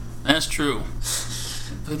eat. That's true.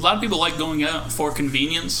 A lot of people like going out for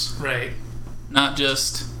convenience, Right. not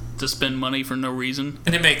just to spend money for no reason.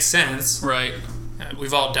 And it makes sense. Right.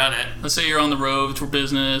 We've all done it. Let's say you're on the road for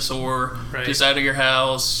business or Right. just out of your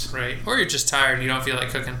house, Right. Or you're just tired and you don't feel like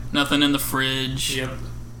cooking. nothing in the fridge. Yep.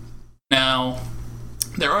 Now,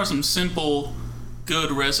 there are some simple,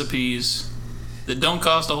 good recipes that don't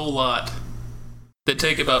cost a whole lot, that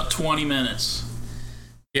take about 20 minutes.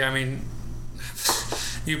 Yeah, I mean,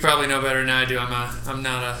 you probably know better than I do. I'm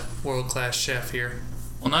not a world-class chef here.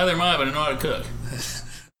 Well, neither am I, but I know how to cook.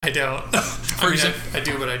 I don't. I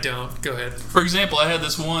do, but I don't. Go ahead. For example, I had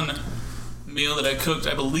this one meal that I cooked,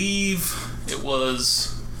 I believe it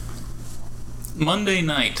was Monday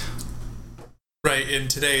night. Right, and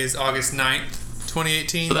today is August 9th,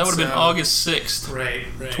 2018. So that would have been August 6th, Right.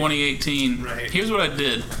 2018. Right. Here's what I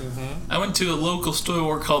did. I went to a local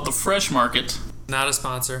store called the Fresh Market. Not a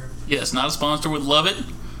sponsor. Yes, not a sponsor, would love it.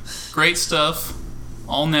 Great stuff.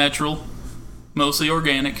 All natural. Mostly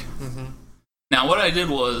organic. Now, what I did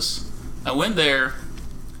was, I went there,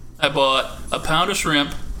 I bought a pound of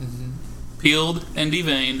shrimp, peeled and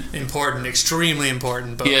deveined. Important, extremely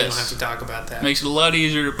important, but we Yes. don't have to talk about that. Makes it a lot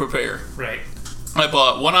easier to prepare. Right. I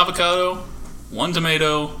bought 1 avocado, 1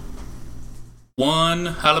 tomato,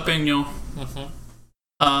 1 jalapeno.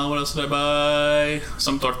 What else did I buy?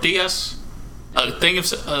 Some tortillas, a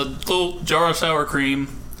little jar of sour cream,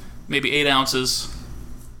 maybe 8 ounces,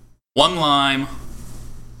 1 lime,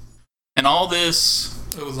 and all this.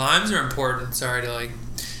 Oh, limes are important. Sorry to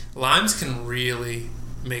limes can really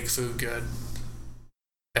make food good.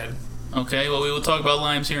 Good. Okay, well, we will talk about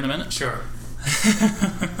limes here in a minute. Sure.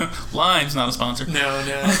 Lime's not a sponsor. No,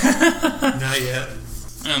 not yet.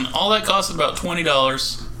 And all that cost about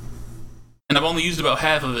 $20, and I've only used about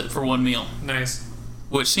half of it for 1 meal, Nice.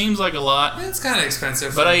 which seems like a lot, It's kind of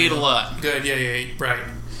expensive. but for I a ate a meal. lot. Good. Yeah. Right.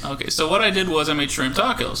 Okay, so what I did was I made shrimp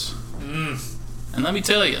tacos. And let me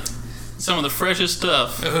tell you, some of the freshest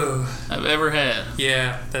stuff Oh, I've ever had.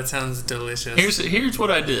 yeah. That sounds delicious. Here's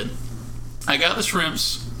what I did. I got the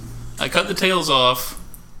shrimps, I cut the tails off,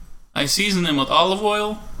 I seasoned them with olive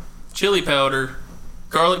oil, chili powder,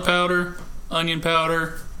 garlic powder, onion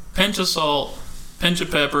powder, pinch of salt, pinch of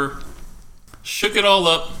pepper, shook it all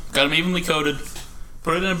up, got them evenly coated,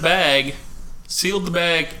 put it in a bag, sealed the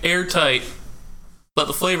bag airtight, let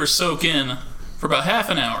the flavor soak in for about half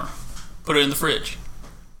an hour, put it in the fridge.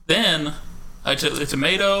 Then I took the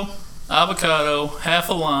tomato, avocado, half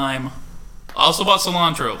a lime, also bought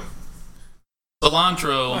cilantro. Oh, I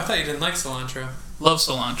Cilantro, thought you didn't like cilantro. love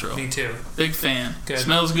cilantro. Me too. Big fan. Good.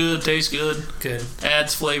 Smells good, tastes good, Good.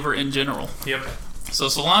 adds flavor in general. Yep. So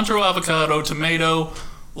cilantro, avocado, tomato,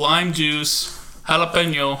 lime juice,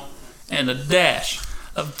 jalapeno, and a dash,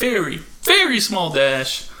 a very, very small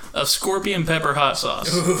dash of scorpion pepper hot sauce.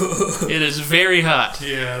 It is very hot.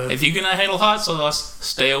 Yeah. If you cannot handle hot sauce,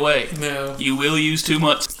 stay away. No. You will use too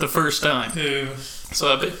much the first time. Ew.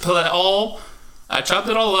 So I chopped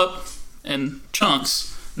it all up in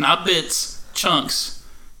chunks, not bits, chunks.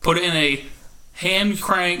 Put it in a hand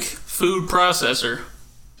crank food processor.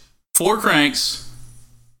 4 cranks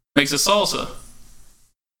makes a salsa.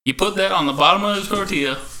 You put that on the bottom of the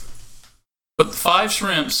tortilla. Put 5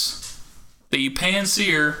 shrimps that you pan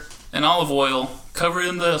sear in olive oil, cover it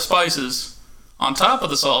in the spices on top of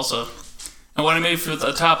the salsa. And what I made for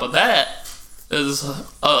the top of that is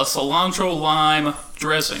a cilantro lime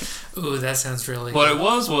dressing. Ooh, that sounds really What good. it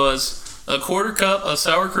was a 1/4 cup of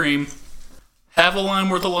sour cream, half a lime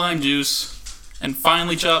worth of lime juice, and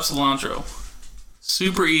finely chopped cilantro.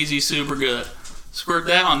 Super easy, super good. Squirt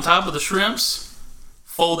that on top of the shrimps,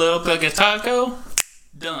 fold it up like a taco,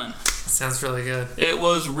 done. Sounds really good. It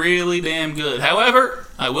was really damn good. However,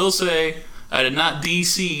 I will say I did not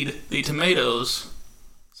de-seed the tomatoes,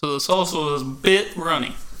 so the salsa was a bit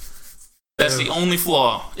runny. That's the only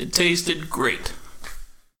flaw. It tasted great.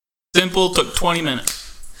 Simple, took 20 minutes.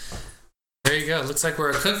 There you go. Looks like we're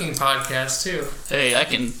a cooking podcast too. Hey, I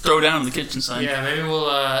can throw down in the kitchen sign. Yeah, maybe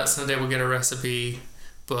we'll someday we'll get a recipe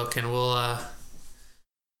book and we'll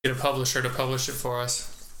get a publisher to publish it for us.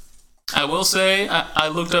 I will say I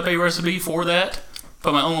looked up a recipe for that,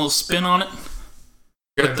 put my own little spin on it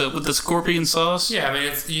with the scorpion sauce. Yeah, I mean,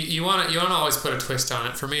 it's, you want to always put a twist on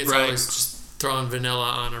it. For me, it's Right. always just throwing vanilla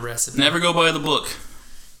on a recipe. Never go by the book.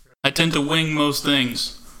 I tend to wing most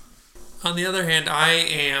things. On the other hand, I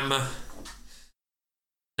am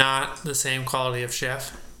not the same quality of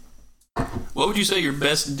chef. What would you say your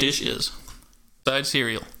best dish is? Besides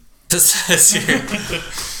cereal. This says here.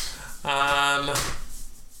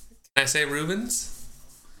 Can I say Reubens?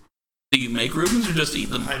 Do you make Reubens or just eat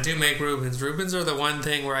them? I do make Reubens. Reubens are the one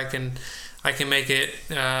thing where I can make it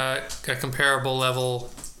a comparable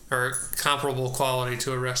level or comparable quality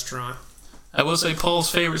to a restaurant. I will say Paul's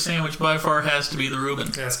favorite sandwich by far has to be the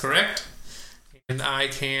Reuben. That's correct. And I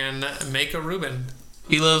can make a Reuben.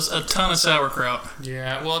 He loves a ton of sauerkraut.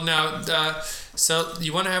 Yeah. Well, no. So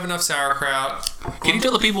you want to have enough sauerkraut. Can you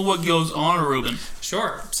tell the people what goes on a Reuben?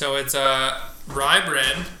 Sure. So it's rye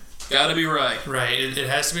bread. Gotta be right. Right. It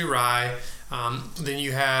has to be rye. Then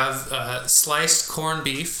you have sliced corned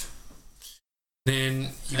beef. Then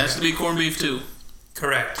you Has to be corned beef too.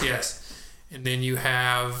 correct. Yes. And then you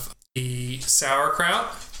have the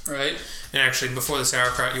sauerkraut. Right. And actually, before the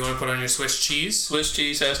sauerkraut, you want to put on your Swiss cheese. Swiss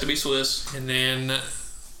cheese has to be Swiss. And then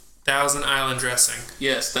Thousand Island dressing.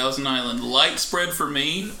 Yes, Thousand Island. Light spread for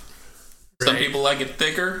me. Some Right. people like it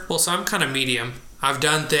thicker. Well, so I'm kind of medium. I've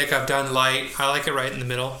done thick. I've done light. I like it right in the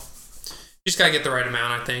middle. You just gotta get the right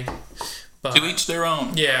amount, I think. But To each their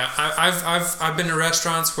own. yeah, I've been to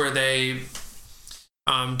restaurants where they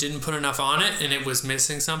didn't put enough on it and it was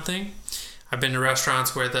missing something. I've been to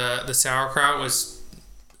restaurants where the sauerkraut was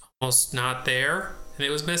almost not there and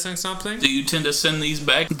it was missing something. Do you tend to send these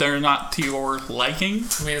back? They're not to your liking?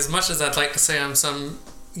 I mean, as much as I'd like to say I'm some,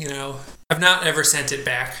 I've not ever sent it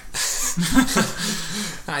back.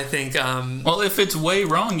 I think. Well, if it's way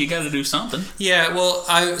wrong, you got to do something. Yeah. Well,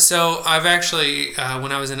 I've actually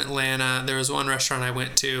when I was in Atlanta, there was one restaurant I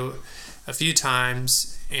went to a few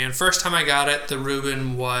times, and first time I got it, the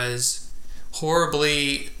Reuben was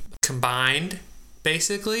horribly combined.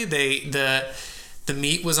 Basically, the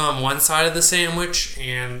meat was on one side of the sandwich,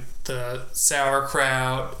 and the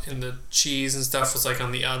sauerkraut and the cheese and stuff was like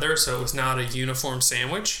on the other, so it was not a uniform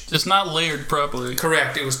sandwich. It's not layered properly.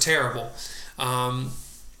 Correct. It was terrible.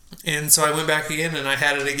 And so I went back again and I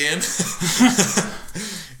had it again.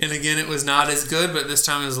 And again, it was not as good, but this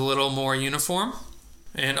time it was a little more uniform.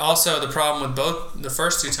 And also the problem with both the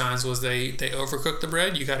first 2 times was they overcooked the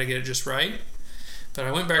bread. You got to get it just right. But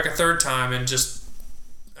I went back a third time and just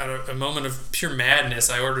out of a moment of pure madness,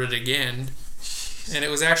 I ordered it again. And it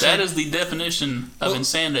was actually... That is the definition of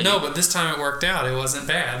insanity. No, but this time it worked out. It wasn't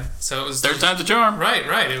bad. So it was... Third time's the charm.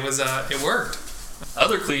 Right. It was. It worked.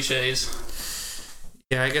 Other cliches.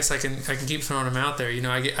 Yeah, I guess I can keep throwing them out there.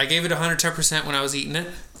 I gave it 110% when I was eating it.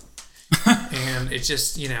 And it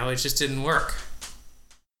just, it just didn't work.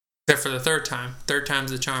 Except for the third time. Third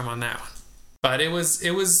time's the charm on that one. But it was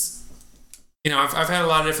I've had a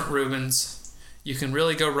lot of different Reubens. You can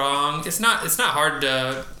really go wrong. It's not hard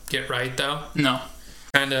to get right, though. No.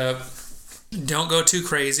 Kind of don't go too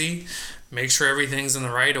crazy. Make sure everything's in the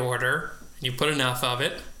right order. You put enough of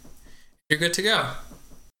it. You're good to go.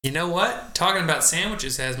 You know what? Talking about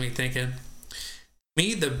sandwiches has me thinking.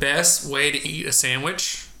 Me, the best way to eat a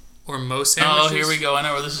sandwich, or most sandwiches... Oh, here we go. I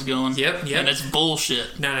know where this is going. Yep. And it's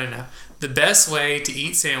bullshit. No. The best way to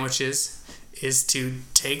eat sandwiches is to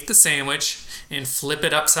take the sandwich and flip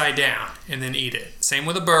it upside down and then eat it. Same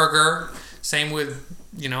with a burger. Same with,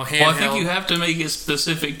 handheld. Well, I think you have to make it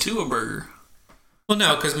specific to a burger. Well,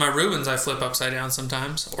 no, because my Reubens I flip upside down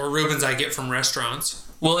sometimes. Or Reubens I get from restaurants.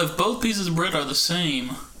 Well, if both pieces of bread are the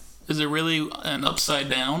same, is it really an upside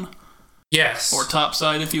down? Yes. Or top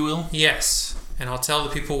side, if you will? Yes. And I'll tell the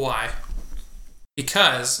people why.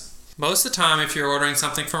 Because most of the time, if you're ordering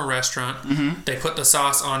something from a restaurant, they put the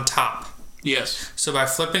sauce on top. Yes. So by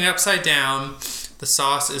flipping upside down, the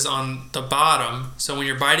sauce is on the bottom. So when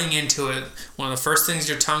you're biting into it, one of the first things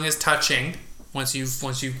your tongue is touching, once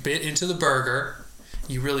you've bit into the burger,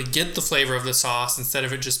 you really get the flavor of the sauce instead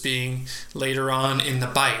of it just being later on in the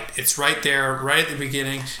bite. It's right there, right at the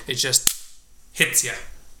beginning. It just hits you.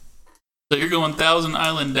 So you're going Thousand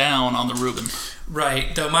Island down on the Reuben.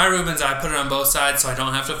 Right. Though my Reubens, I put it on both sides so I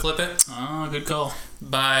don't have to flip it. Oh, good call.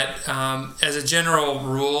 But as a general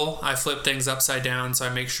rule, I flip things upside down so I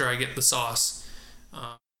make sure I get the sauce,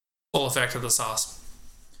 full effect of the sauce.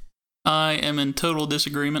 I am in total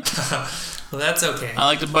disagreement. Well, that's okay. I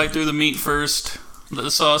like to bite through the meat first, let the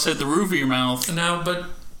sauce hit the roof of your mouth. No, but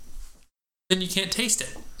then you can't taste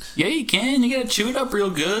it. Yeah, you can. You gotta chew it up real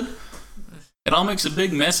good. It all makes a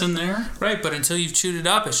big mess in there. Right, but until you've chewed it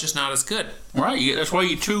up, it's just not as good. Right, that's why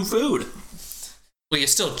you chew food. Well, you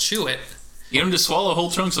still chew it. You don't just swallow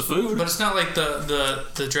whole chunks of food. But it's not like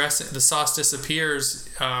the sauce disappears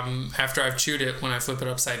after I've chewed it when I flip it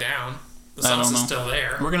upside down. The sauce is still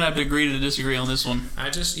there. We're gonna have to agree to disagree on this one. I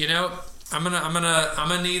just, I'm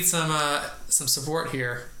gonna need some support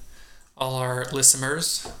here, all our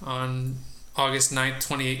listeners on August 9th,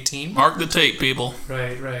 2018. Mark the tape, people.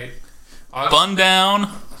 Right. Bun down,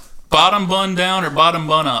 bottom bun down, or bottom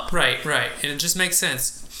bun up. Right. And it just makes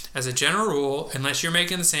sense. As a general rule, unless you're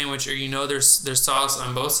making the sandwich or there's sauce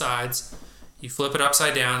on both sides, you flip it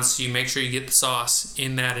upside down so you make sure you get the sauce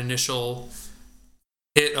in that initial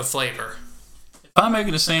hit of flavor. If I'm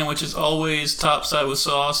making a sandwich, it's always top side with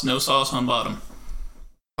sauce, no sauce on bottom.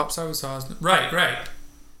 Top side with sauce. Right.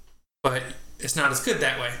 But it's not as good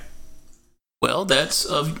that way. Well, that's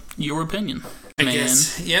of your opinion, I man.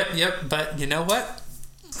 guess. Yep. But you know what?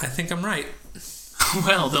 I think I'm right.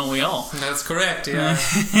 Well, don't we all? That's correct, yeah.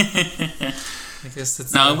 I guess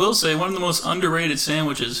that's... Now, I will say, one of the most underrated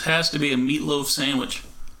sandwiches has to be a meatloaf sandwich.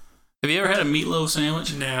 Have you ever had a meatloaf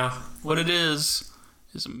sandwich? No. What it is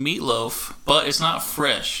a meatloaf, but it's not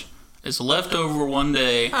fresh. It's leftover one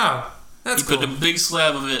day. Oh, that's cool. You put a big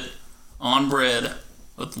slab of it on bread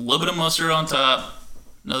with a little bit of mustard on top,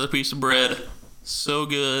 another piece of bread. So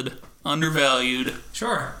good. Undervalued.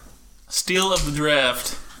 Sure. Steal of the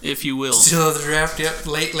draft, if you will. Steal of the draft, yep.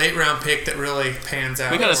 Late round pick that really pans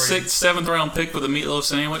out. We got a 6th, 7th round pick with a meatloaf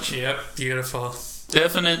sandwich. Yep, beautiful.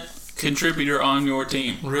 Definite contributor on your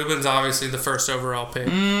team. Reuben's obviously the first overall pick.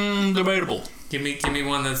 Debatable. Give me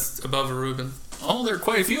one that's above a Reuben. Oh, there are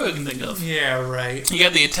quite a few I can think of. Yeah, right. You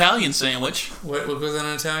got the Italian sandwich. What goes in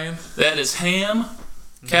Italian? That is ham,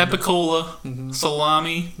 capicola,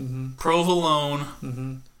 salami,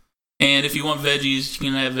 provolone, and if you want veggies,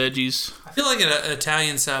 you can have veggies. I feel like an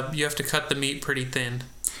Italian sub, you have to cut the meat pretty thin.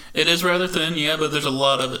 It is rather thin, yeah, but there's a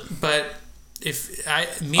lot of it. But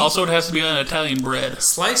meat, also, it has to be on Italian bread.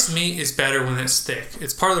 Sliced meat is better when it's thick.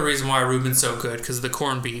 It's part of the reason why Reuben's so good, because of the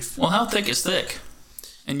corned beef. Well, how thick is thick,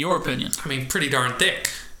 in your opinion? I mean, pretty darn thick.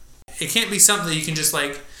 It can't be something that you can just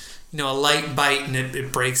a light bite and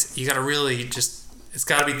it breaks. You gotta really it's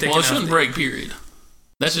gotta be thick enough. Well, it shouldn't break, period.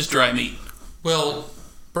 That's just dry meat. Well,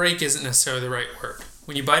 break isn't necessarily the right word.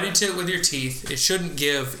 When you bite into it with your teeth, it shouldn't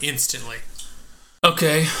give instantly.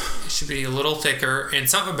 Okay. It should be a little thicker, and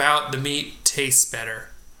something about the meat tastes better.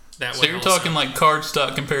 So you're talking like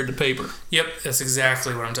cardstock compared to paper? Yep, that's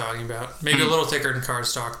exactly what I'm talking about. Maybe a little thicker than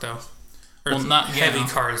cardstock, though. Or not heavy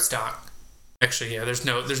cardstock. Actually, yeah, there's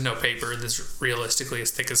no paper that's realistically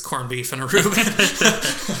as thick as corned beef and a Reuben.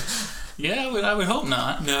 Yeah, I would hope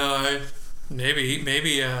not. No, maybe.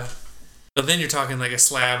 But then you're talking like a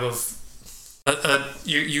slab of.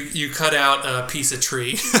 You cut out a piece of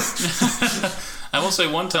tree. I will say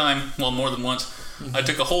one time, well, more than once, I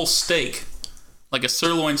took a whole steak, like a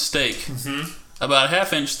sirloin steak, about a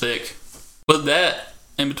half-inch thick, put that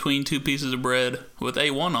in between two pieces of bread with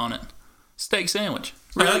A1 on it. Steak sandwich.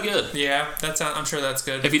 Really good. Yeah, I'm sure that's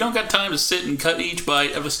good. If you don't got time to sit and cut each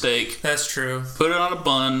bite of a steak, that's true. Put it on a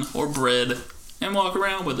bun or bread and walk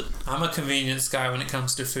around with it. I'm a convenience guy when it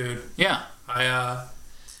comes to food. Yeah.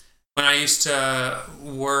 When I used to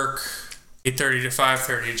work 8:30 to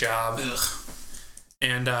 5:30 job,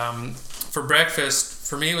 and for breakfast,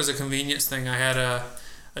 for me it was a convenience thing. I had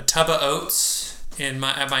a tub of oats at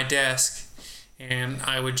my desk, and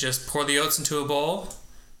I would just pour the oats into a bowl,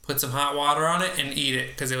 put some hot water on it, and eat it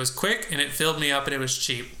because it was quick and it filled me up and it was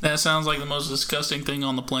cheap. That sounds like the most disgusting thing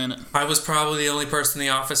on the planet. I was probably the only person in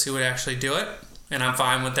the office who would actually do it, and I'm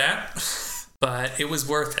fine with that. But it was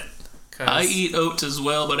worth it. I eat oats as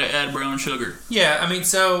well, but I add brown sugar. Yeah, I mean,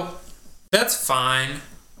 so that's fine.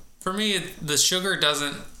 For me, the sugar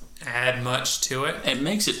doesn't add much to it. It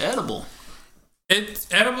makes it edible. It's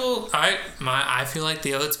edible. I feel like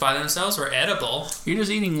the oats by themselves were edible. You're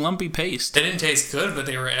just eating lumpy paste. They didn't taste good, but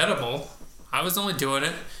they were edible. I was only doing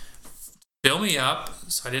it to fill me up,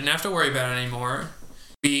 so I didn't have to worry about it anymore.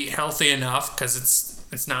 Be healthy enough, because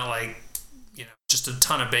it's not like just a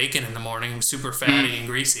ton of bacon in the morning, super fatty and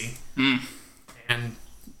greasy. And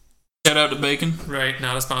shout out to bacon. Right,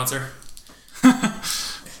 not a sponsor.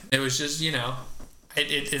 It was just,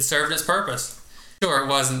 it served its purpose. Sure, it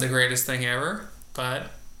wasn't the greatest thing ever,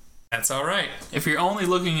 but that's all right. If you're only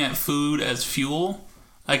looking at food as fuel,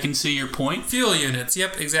 I can see your point. Fuel units,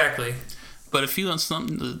 yep, exactly. But if you want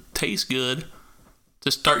something to taste good,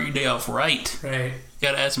 to start your day off right, you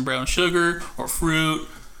gotta add some brown sugar or fruit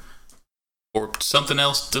or something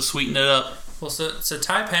else to sweeten it up. Well, so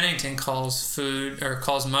Ty Pennington calls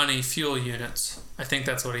money fuel units. I think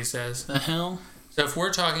that's what he says. The hell? So if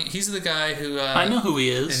we're talking, he's the guy who I know who he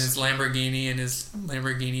is. In his Lamborghini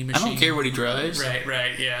machine. I don't care what he drives.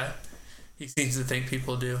 Right, yeah. He seems to think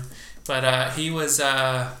people do, but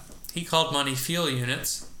he called money fuel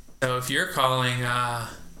units. So if you're calling, what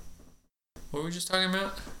were we just talking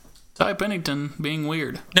about? Ty Pennington being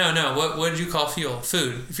weird. No. What did you call fuel?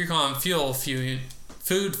 Food. If you're calling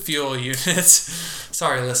food fuel units.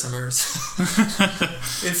 Sorry, listeners.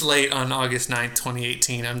 It's late on August 9th,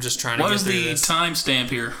 2018. I'm just trying to get through this. What is the timestamp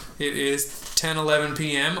here? It is 10:11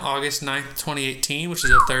 p.m. August 9th, 2018, which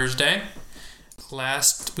is a Thursday.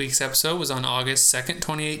 Last week's episode was on August 2nd,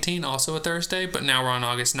 2018, also a Thursday, but now we're on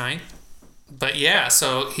August 9th. But yeah,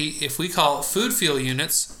 so if we call food fuel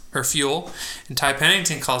units or fuel, and Ty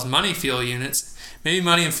Pennington calls money fuel units, maybe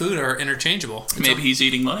money and food are interchangeable. Maybe he's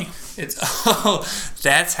eating money.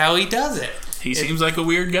 That's how he does it. He seems like a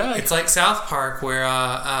weird guy. It's like South Park, where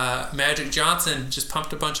Magic Johnson just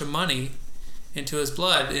pumped a bunch of money into his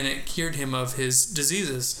blood, and it cured him of his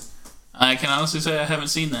diseases. I can honestly say I haven't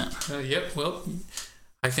seen that. Yep, well,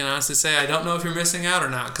 I can honestly say I don't know if you're missing out or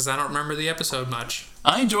not, because I don't remember the episode much.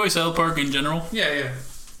 I enjoy South Park in general. Yeah.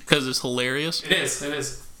 Because it's hilarious. It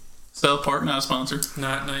is. South Park, not a sponsor.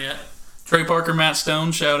 Not yet. Trey Parker, Matt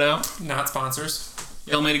Stone, shout out. Not sponsors.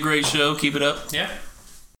 Y'all made a great show. Keep it up. Yeah.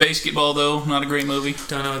 Basketball, though, not a great movie.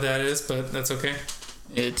 Don't know what that is, but that's okay.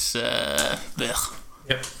 It's, blech.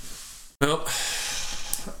 Yep. Well,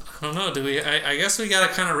 I don't know. Do we? I guess we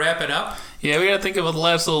gotta kind of wrap it up. Yeah, we gotta think of a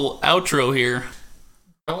last little outro here.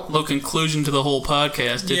 little conclusion to the whole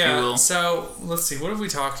podcast, if you will. So let's see. What have we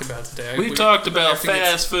talked about today? We've talked about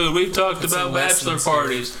fast food. We've talked about bachelor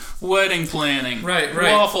parties, wedding planning, right.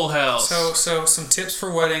 Waffle House. So some tips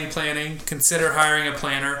for wedding planning. Consider hiring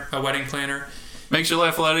a wedding planner. Makes your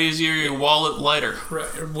life a lot easier, your wallet lighter.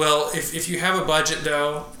 Right. Well, if you have a budget,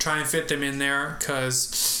 though, try and fit them in there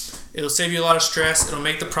because it'll save you a lot of stress. It'll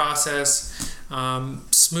make the process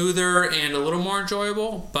smoother and a little more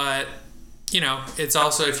enjoyable. But, it's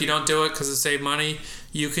also, if you don't do it because it saves money,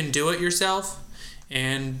 you can do it yourself.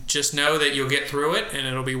 And just know that you'll get through it and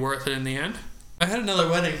it'll be worth it in the end. I had another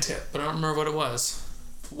wedding tip, but I don't remember what it was.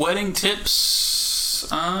 Wedding tips?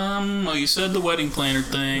 Well, you said the wedding planner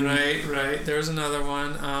thing. Right. There's another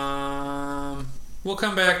one. We'll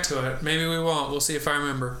come back to it. Maybe we won't. We'll see if I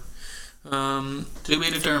remember. To be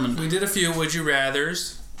determined. We did a few Would You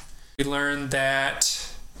Rathers. We learned that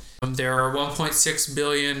there are 1.6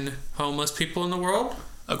 billion homeless people in the world.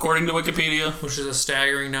 According to Wikipedia. Which is a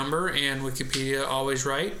staggering number, and Wikipedia always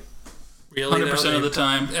right. Really, 100% of the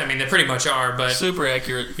time. I mean, they pretty much are, but... Super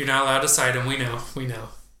accurate. You're not allowed to cite them. We know.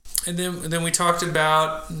 And then we talked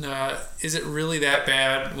about, is it really that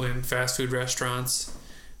bad when fast food restaurants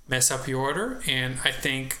mess up your order? And I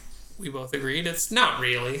think we both agreed it's not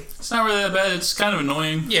really. It's not really that bad. It's kind of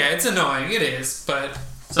annoying. Yeah, it's annoying. It is, but...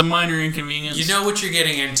 It's a minor inconvenience. You know what you're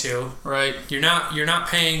getting into. Right. You're not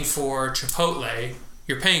paying for Chipotle.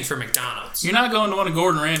 You're paying for McDonald's. You're not going to one of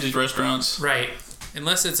Gordon Ramsay's restaurants. Right.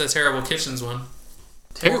 Unless it's a Terrible Kitchens one.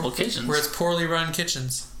 Terrible Kitchens? Where it's poorly run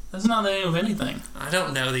kitchens. That's not the name of anything. I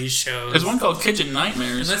don't know these shows. There's one called Kitchen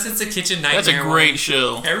Nightmares. Unless it's a Kitchen Nightmare. That's a great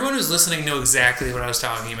show. Everyone who's listening knew exactly what I was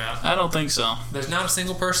talking about. I don't think so. There's not a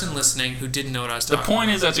single person listening who didn't know what I was talking about. The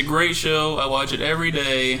point is, that's a great show. I watch it every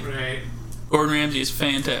day. Right. Gordon Ramsay is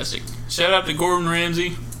fantastic. Shout out to Gordon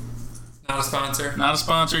Ramsay. Not a sponsor. Not a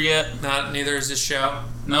sponsor yet. Neither is this show.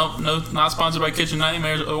 Nope, not sponsored by Kitchen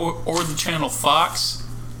Nightmares or the channel Fox.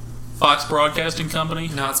 Fox Broadcasting Company.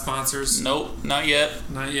 Not sponsors. Nope, not yet.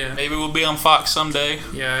 Not yet. Maybe we'll be on Fox someday.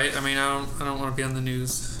 Yeah, I don't want to be on the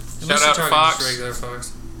news. Shout out to Fox. Just regular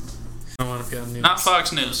Fox. I don't want to be on the news. Not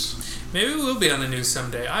Fox News. Maybe we'll be on the news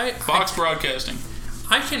someday. Fox Broadcasting.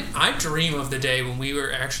 I dream of the day when we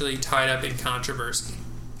were actually tied up in controversy.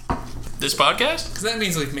 This podcast? Because that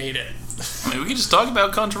means we've made it. I mean, we can just talk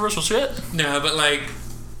about controversial shit. No, but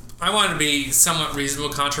I want to be somewhat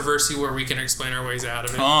reasonable controversy where we can explain our ways out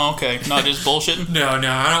of it. Oh, okay. Not just bullshitting? No,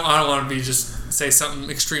 I don't want to be just say something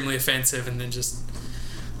extremely offensive and then just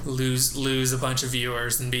lose a bunch of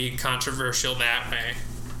viewers and be controversial that way.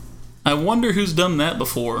 I wonder who's done that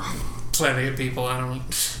before. Plenty of people.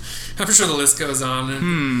 I'm sure the list goes on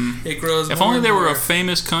and it grows. If only there were a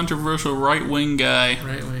famous controversial right-wing guy.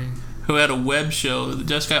 Right-wing. Who had a web show that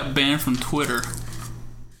just got banned from Twitter.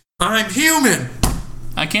 I'm human.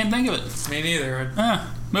 I can't think of it. Me neither.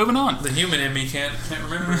 Moving on. The human in me can't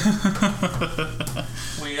remember.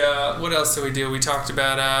 What else did we do? We talked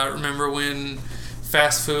about remember when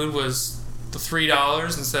fast food was the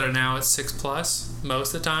 $3 instead of now it's $6+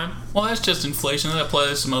 most of the time. Well, that's just inflation. That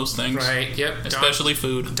applies to most things. Right. Yep. Especially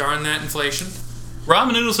food. Darn that inflation.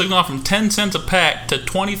 Ramen noodles have gone from 10 cents a pack to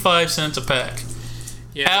 25 cents a pack.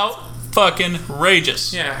 Yeah. How fucking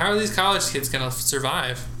outrageous. Yeah. How are these college kids gonna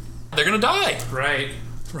survive? They're gonna die. Right.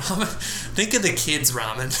 Ramen. Think of the kids'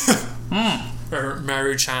 ramen. Or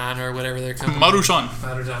Maruchan or whatever they're called. Maruchan.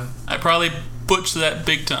 Maruchan. I probably butchered that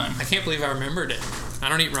big time. I can't believe I remembered it. I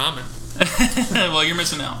don't eat ramen. Well, you're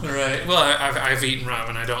missing out. Right. Well, I've eaten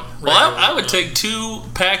ramen. I don't. Well, I would take 2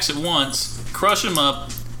 packs at once, crush them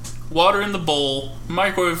up, water in the bowl,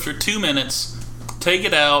 microwave for 2 minutes, take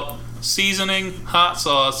it out, seasoning, hot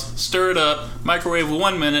sauce, stir it up, microwave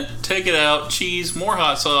 1 minute, take it out, cheese, more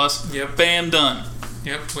hot sauce. Yep. Bam, done.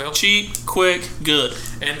 Yep. Well, cheap, quick, good.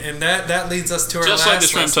 And that leads us to our just last like the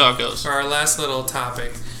shrimp tacos. Our last little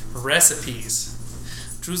topic: recipes.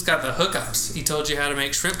 Drew's got the hookups. He told you how to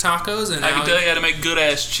make shrimp tacos, and I can tell you how to make good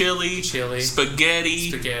ass chili,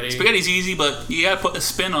 spaghetti. Spaghetti's easy, but you gotta put a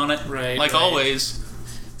spin on it, right? Like always.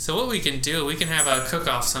 So what we can do, we can have a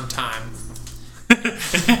cook-off sometime. And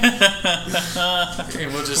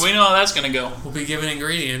we know how that's gonna go. We'll be given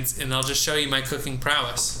ingredients, and I'll just show you my cooking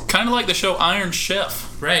prowess. Kind of like the show Iron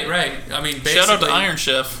Chef. Right. I mean, basically, shout out to Iron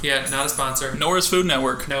Chef. Yeah, not a sponsor. Norris Food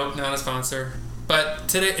Network. Nope, not a sponsor. But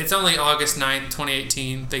today, it's only August 9th,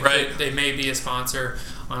 2018. They may be a sponsor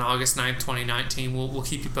on August 9th, 2019. We'll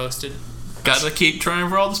keep you posted. Got to keep trying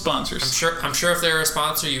for all the sponsors. I'm sure if they're a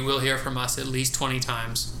sponsor, you will hear from us at least 20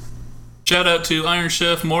 times. Shout out to Iron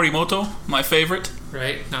Chef Morimoto, my favorite.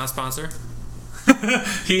 Right, not a sponsor.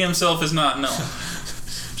 He himself is not, no.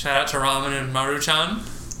 Shout out to Ramen and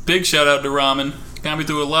Maruchan. Big shout out to Ramen. Got me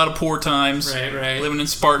through a lot of poor times. Right. Living in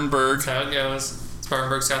Spartanburg. That's how it goes.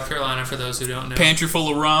 Spartanburg, South Carolina, for those who don't know. Pantry full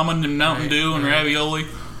of ramen and Mountain Dew and ravioli.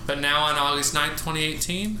 But now on August 9th,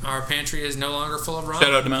 2018, our pantry is no longer full of ramen.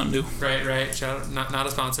 Shout out to Mountain Dew. Right. Shout out. Not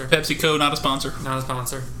a sponsor. PepsiCo, not a sponsor. Not a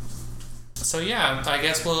sponsor. So yeah, I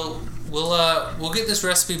guess we'll get this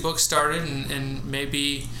recipe book started, and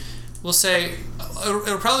maybe we'll say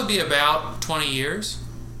it'll probably be about 20 years,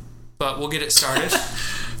 but we'll get it started.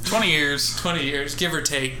 20 years. 20 years, give or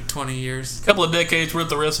take 20 years. A couple of decades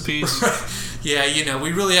worth of recipes. Yeah,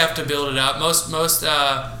 we really have to build it up. Most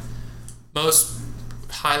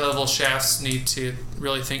high-level chefs need to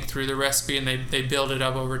really think through the recipe, and they build it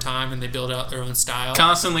up over time, and they build out their own style.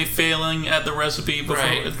 Constantly failing at the recipe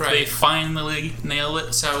before they finally nail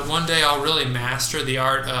it. So one day I'll really master the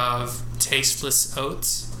art of tasteless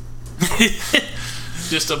oats.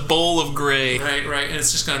 Just a bowl of gray. Right, and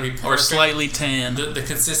it's just going to be perfect. Or slightly tan. The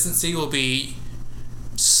consistency will be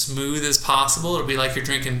smooth as possible. It'll be like you're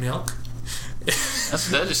drinking milk.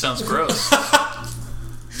 That just sounds gross.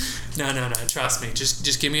 No. Trust me.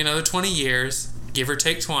 Just give me another 20 years, give or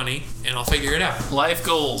take 20, and I'll figure it out. Life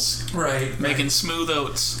goals. Right. Making smooth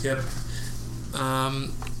oats. Yep.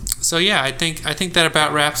 So yeah, I think that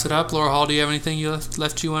about wraps it up. Laura Hall, do you have anything you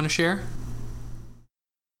left you want to share?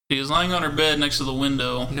 She is lying on her bed next to the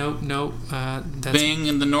window. Nope.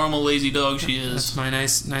 Being the normal lazy dog she is. That's my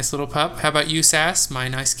nice little pup. How about you, Sass, my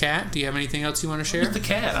nice cat? Do you have anything else you want to share? Where's the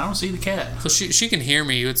cat? I don't see the cat. So she can hear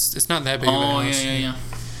me. It's not that big of a house. Yeah.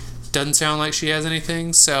 Doesn't sound like she has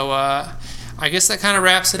anything. So I guess that kind of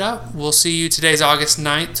wraps it up. We'll see you. Today's August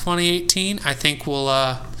 9th, 2018. I think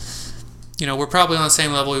we'll we're probably on the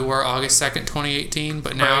same level we were August 2nd, 2018,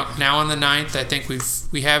 but now on the 9th, I think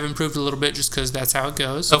we have improved a little bit just because that's how it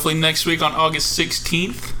goes. Hopefully next week on August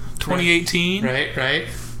 16th, 2018. Right.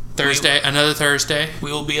 Another Thursday.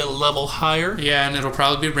 We will be a level higher. Yeah, and it'll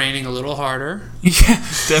probably be raining a little harder. Yeah,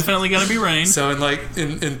 definitely going to be rain. So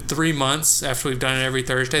in 3 months, after we've done it every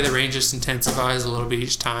Thursday, the rain just intensifies a little bit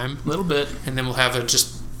each time. A little bit. And then we'll have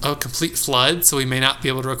a complete flood, so we may not be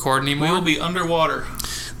able to record anymore. We will be underwater.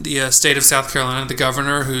 The state of South Carolina, the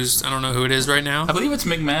governor, who's, I don't know who it is right now. I believe it's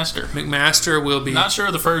McMaster. McMaster will be... Not sure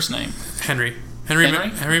of the first name. Henry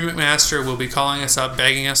McMaster will be calling us up,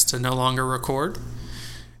 begging us to no longer record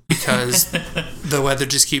because the weather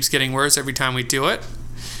just keeps getting worse every time we do it.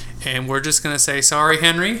 And we're just going to say, sorry,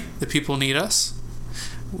 Henry, the people need us.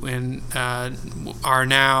 And are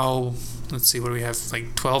now, let's see, what do we have,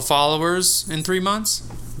 like 12 followers in 3 months?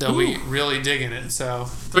 They'll be really digging it. So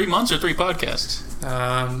 3 months or 3 podcasts?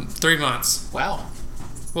 3 months. Wow.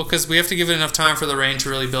 Well, because we have to give it enough time for the rain to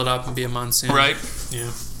really build up and be a monsoon. Right.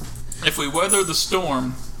 Yeah. If we weather the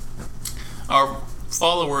storm, our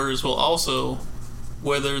followers will also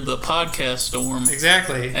weather the podcast storm.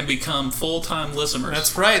 Exactly. And become full-time listeners.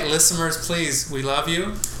 That's right. Listeners, please, we love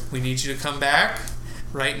you. We need you to come back.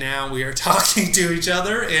 Right now, we are talking to each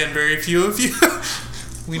other, and very few of you.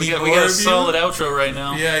 We got a solid outro right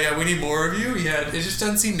now. Yeah, we need more of you. Yeah, it just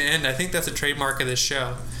doesn't seem to end. I think that's a trademark of this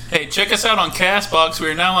show. Hey, check us out on CastBox. We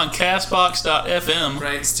are now on CastBox.fm.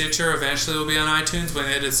 Right, Stitcher eventually will be on iTunes when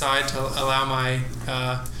they decide to allow my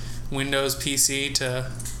Windows PC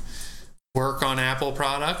to work on Apple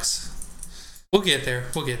products. We'll get there.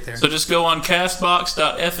 So just go on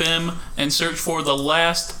CastBox.fm and search for The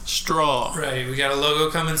Last Straw. Right, we got a logo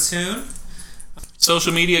coming soon.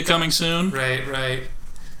 Social media coming soon. Right.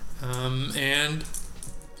 And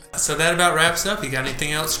so that about wraps up. You got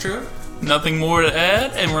anything else, Drew? Nothing more to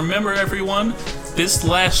add. And remember, everyone, this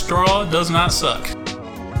last straw does not suck.